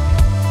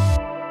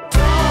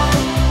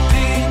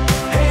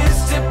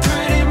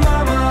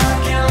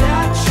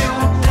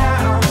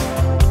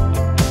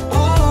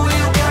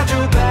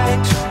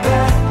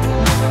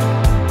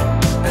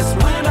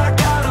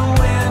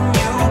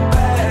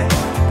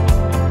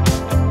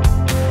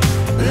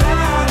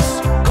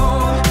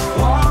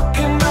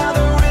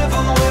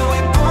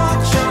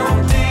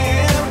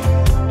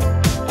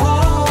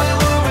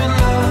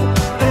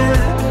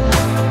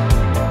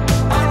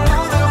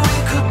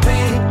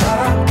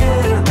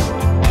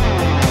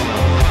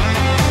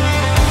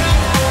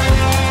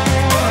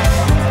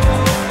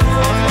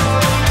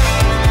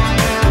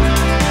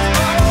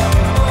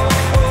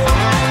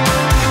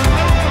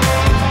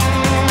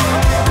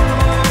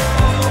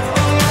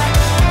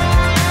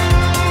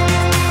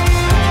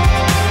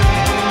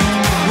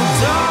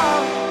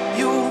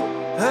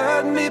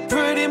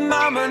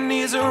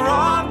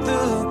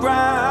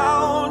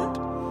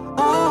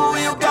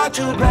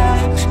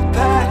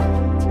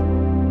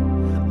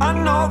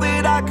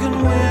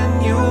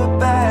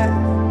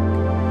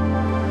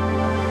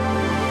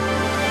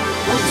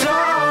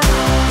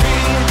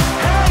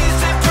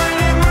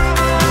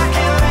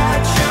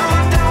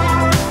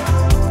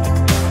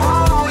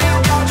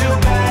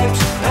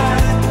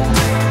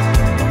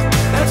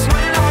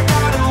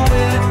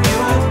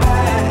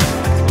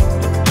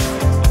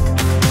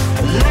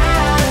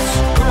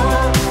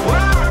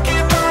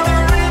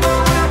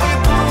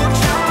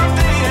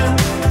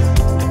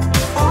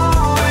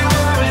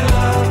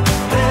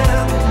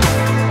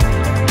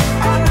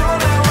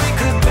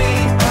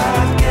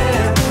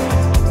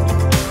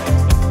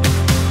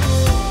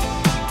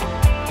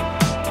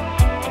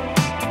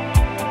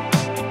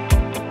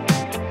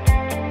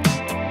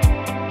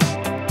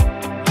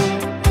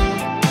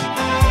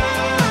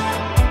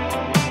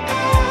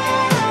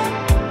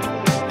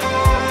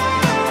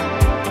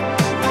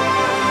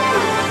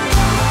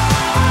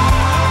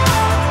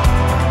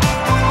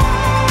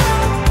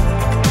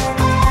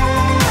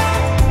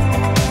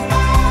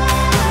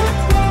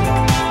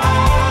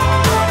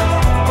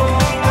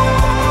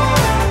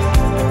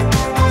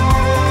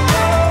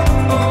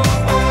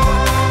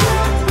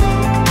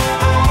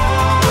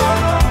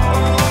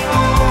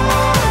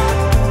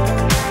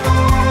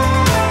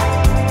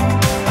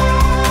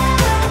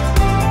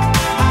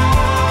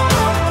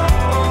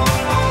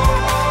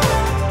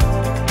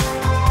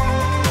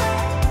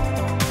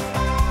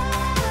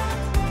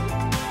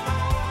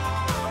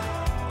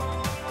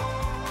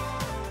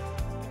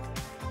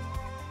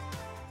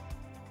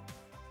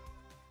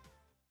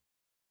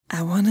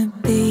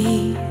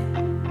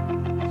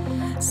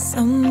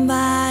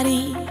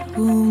 somebody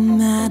who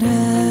matters,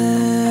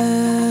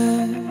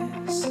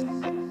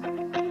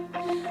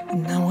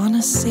 and I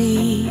wanna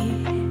see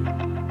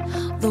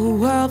the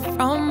world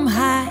from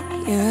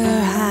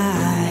higher heights,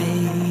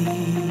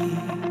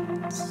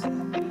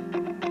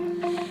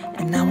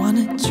 and I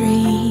wanna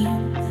dream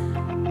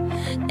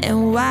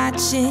and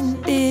watch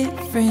in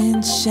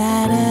different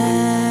shadows.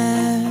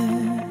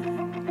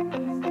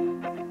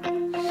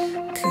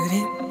 Could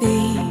it be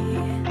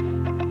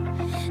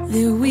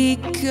that we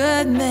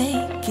could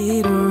make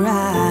it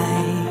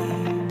right?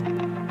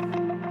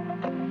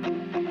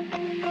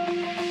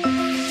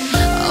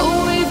 Oh,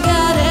 we've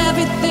got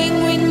everything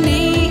we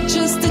need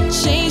just to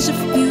change the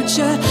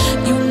future.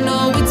 You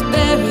know it's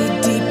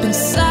buried deep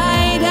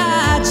inside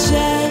our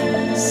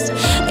chest.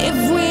 If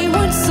we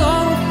weren't so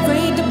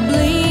afraid to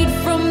bleed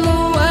from the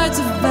words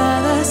of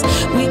others,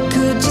 we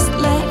could just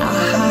let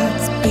our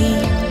hearts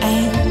beat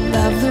and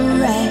love the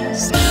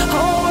rest.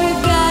 Oh,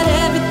 we've got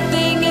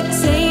everything it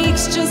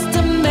takes just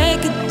to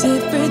make a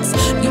difference.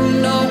 You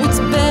know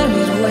it's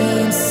buried way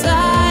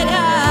inside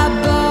our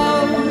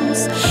bones.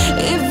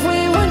 If we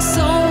weren't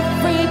so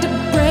afraid to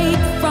break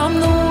from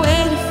the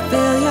weight of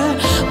failure,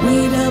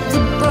 we'd help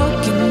the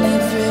broken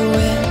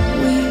everywhere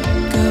we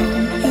go.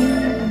 You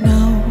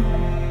know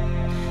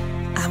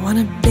I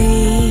wanna be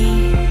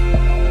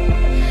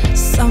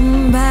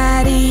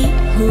somebody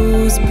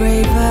who's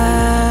braver,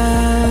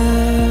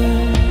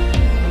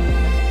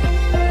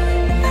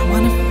 and I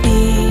wanna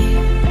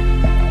feel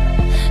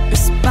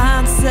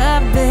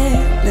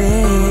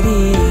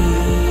responsibility.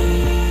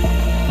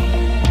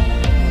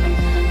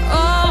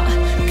 Oh,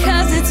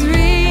 'cause it's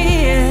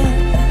real.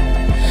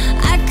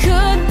 I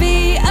could be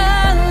a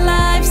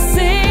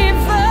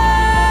lifesaver.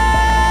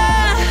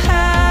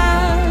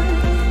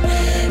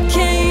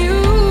 Can you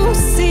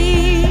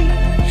see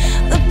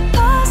the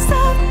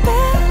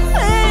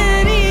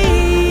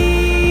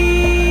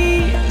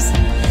possibilities?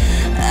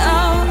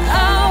 Oh,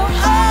 oh,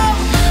 oh,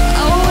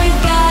 oh,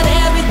 we've got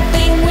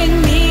everything we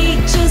need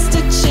just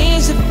to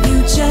change the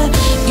future.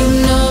 You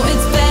know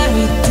it's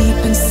buried deep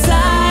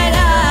inside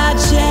our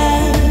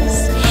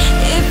chest.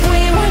 If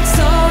we weren't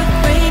so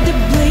afraid to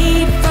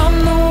bleed from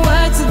the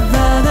words of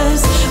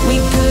others, we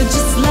could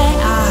just let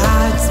our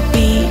hearts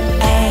beat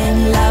and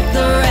love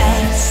the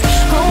rest.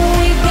 Oh,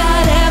 we've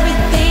got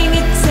everything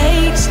it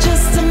takes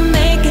just to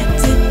make a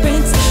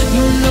difference.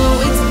 You know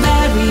it's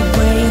buried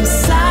way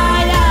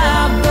inside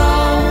our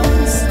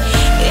bones.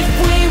 If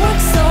we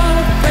weren't so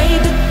afraid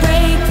to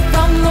break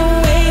from the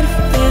weight of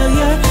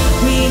failure,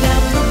 we'd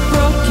help the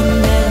broken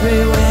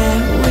everywhere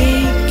we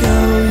go.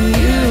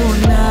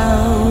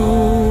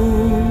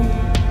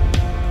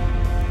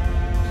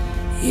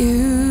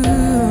 You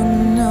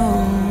know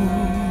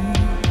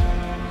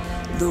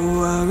the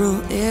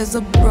world is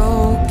a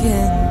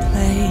broken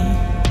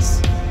place.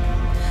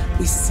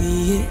 We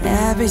see it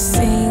every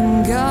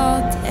single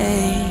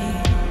day.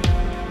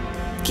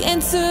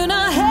 Can't turn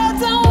our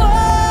heads and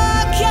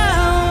walk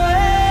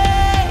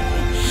away.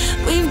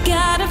 We've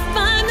gotta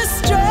find the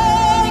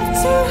strength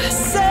to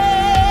say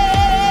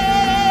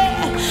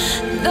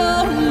no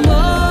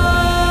more,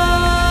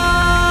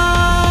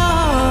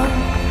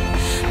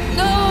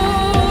 no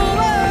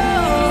more.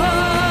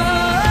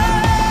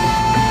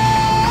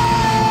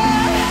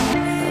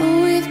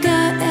 We've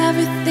got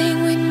everything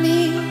we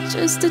need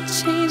just to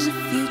change the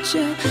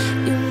future.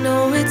 You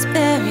know it's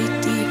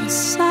buried deep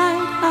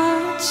inside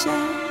our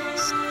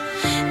chest.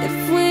 If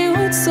we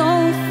weren't so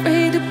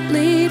afraid to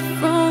bleed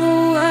from the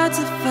words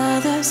of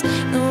others,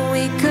 then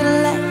we could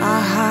let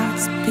our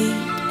hearts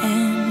beat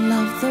and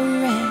love the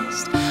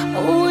rest.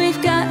 Oh,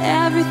 we've got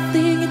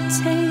everything it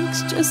takes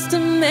just to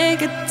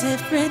make a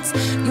difference.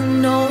 You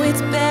know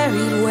it's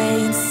buried way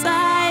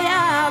inside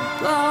our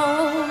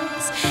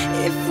bones.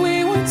 If we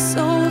weren't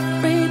so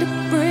afraid to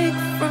break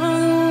from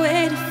the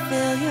weight of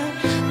failure,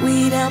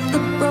 we'd help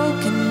the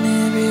broken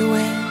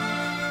everywhere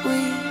we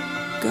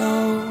go.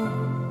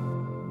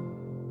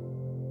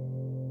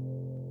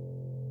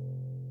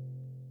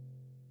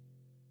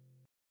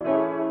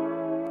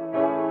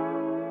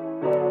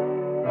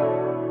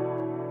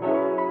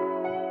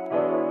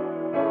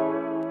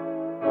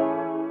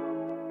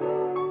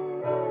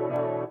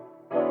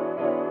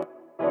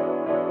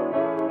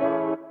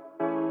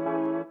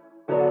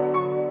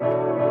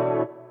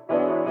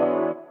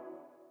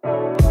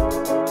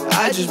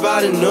 I just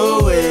bought a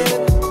new whip.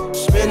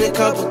 Spend a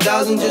couple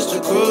thousand just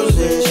to cruise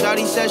it.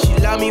 Shawty said she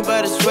love me,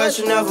 but I swear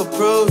she'll never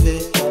prove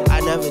it. I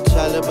never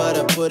tell her, but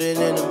I put it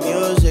in the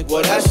music.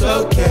 Well, that's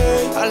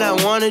okay. All I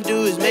wanna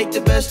do is make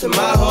the best of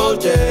my whole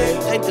day.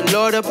 Thank the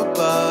Lord up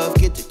above,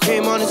 get the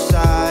cream on the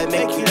side,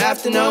 make you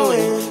laugh to no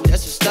end.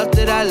 That's the stuff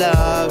that I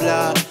love,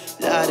 la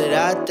la da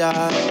da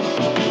da.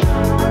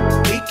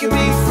 We can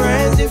be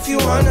friends if you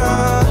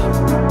wanna.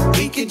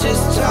 We could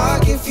just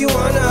talk if you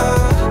wanna.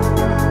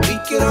 We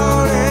could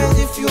hold hands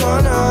if you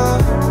wanna.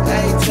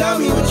 Hey, tell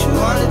me what you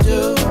wanna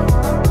do.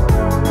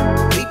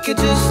 We could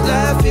just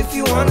laugh if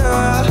you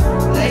wanna.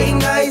 Late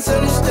nights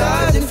under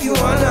stars if you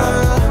wanna.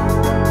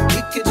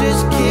 We could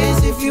just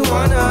kiss if you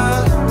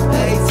wanna.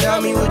 Hey,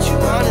 tell me what you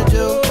wanna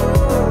do.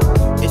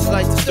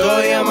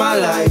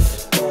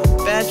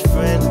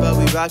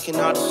 rocking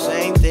all the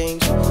same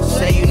things.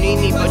 Say you need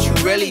me, but you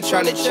really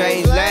tryna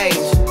change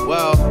lanes.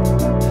 Well,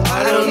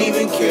 I don't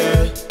even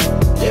care.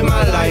 In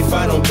my life,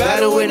 I don't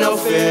battle with no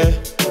fear.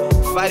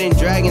 Fighting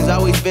dragons,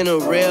 always been a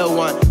real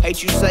one.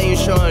 Hate you saying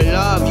showing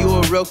love, you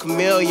a real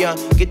chameleon.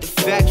 Get the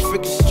facts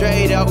freaking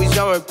straight, always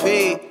on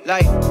repeat.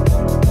 Like,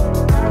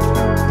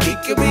 we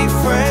could be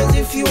friends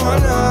if you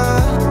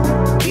wanna.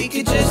 We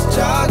could just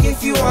talk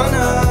if you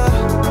wanna.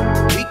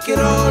 We could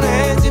hold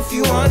hands if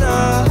you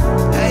wanna.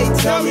 Hey,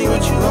 tell me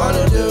what you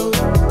wanna do.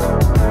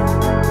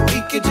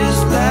 We could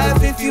just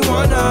laugh if you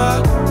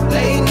wanna.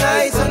 Late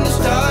nights under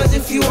stars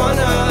if you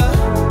wanna.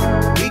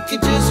 We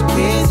could just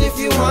kiss if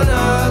you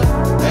wanna.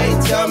 Hey,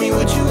 tell me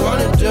what you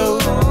wanna do.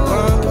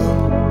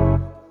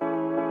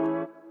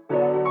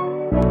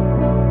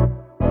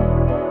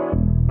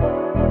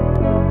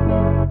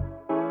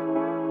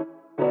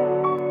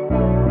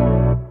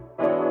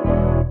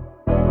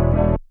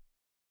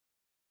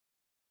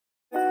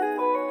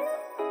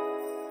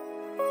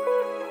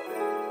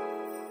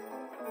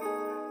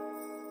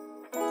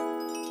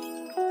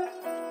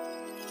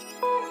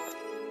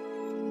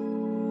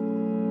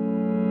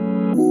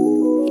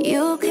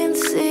 You can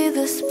see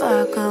the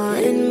sparkle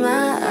in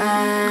my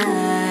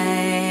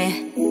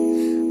eye.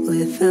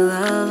 With the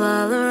love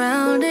all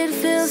around, it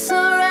feels so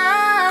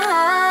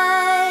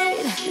right.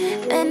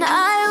 And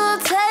I will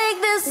take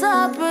this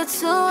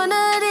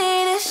opportunity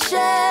to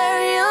share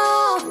you.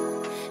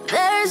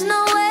 There's no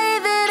way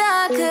that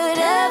I could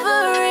ever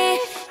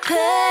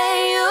repay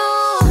you.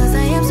 'Cause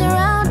I am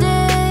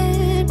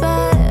surrounded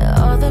by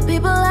all the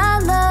people I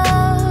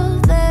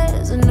love.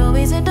 There's no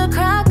reason to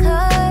cry,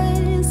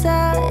 'cause I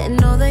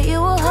know that you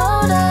will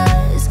hold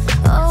us.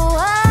 Oh, I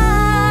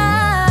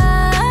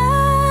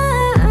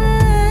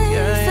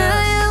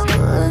feel you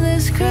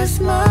this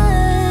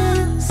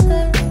Christmas.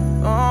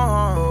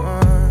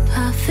 I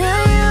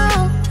feel you,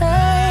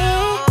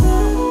 babe.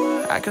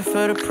 I can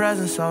feel the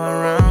presence all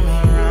around me.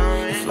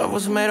 If love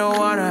was made of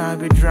water, I'd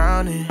be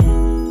drowning.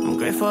 I'm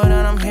grateful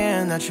that I'm here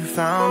and that you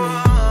found me.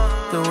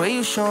 The way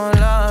you showing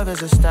love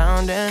is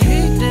astounding.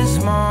 Keep this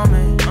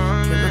moment,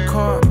 hit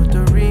record, put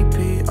the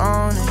repeat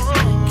on it.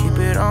 Keep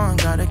it on,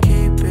 gotta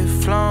keep it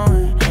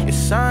flowing.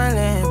 You're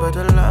silent, but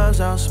the love's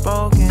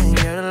outspoken.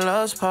 Yeah, the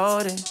love's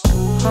potent.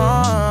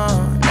 Oh,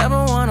 never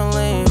wanna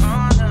leave.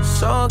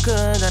 So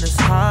good that it's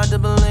hard to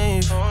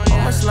believe.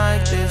 Moments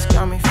like this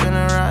got me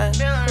feeling right.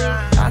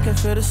 I can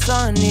feel the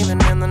sun even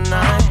in the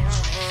night.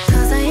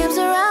 'Cause I am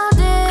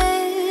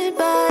surrounded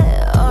by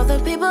all the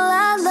people I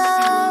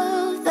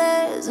love.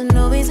 There's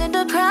no reason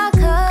to cry,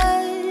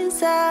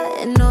 'cause I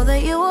know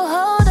that you will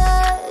hold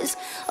us.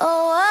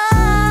 Oh, I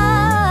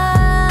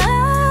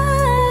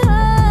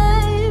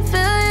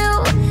feel you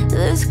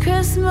this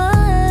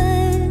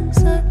Christmas.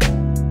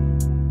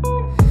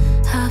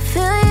 I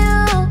feel you,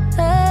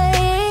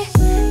 babe.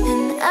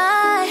 And I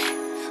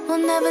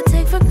will never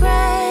take for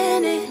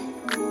granted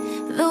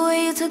the way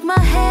you took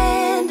my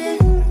hand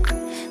and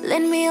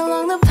led me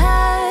along the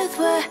path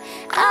where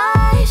I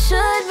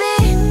should be.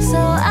 So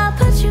I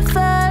put you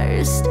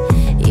first.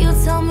 You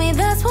told me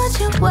that's what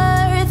you're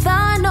worth. I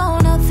know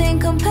nothing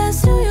compares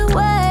to your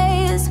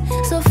ways.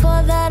 So for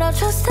that I'll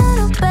trust and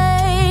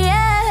obey.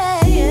 Yeah,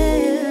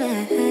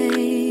 yeah.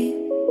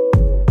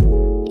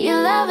 Your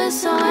love is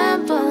so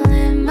ample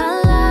in my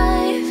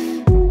life.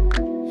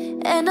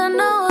 And I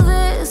know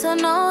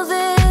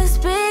this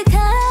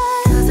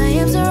because I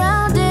am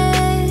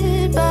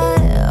surrounded by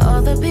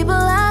all the people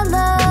I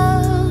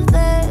love.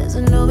 There's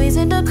no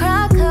reason to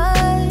cry,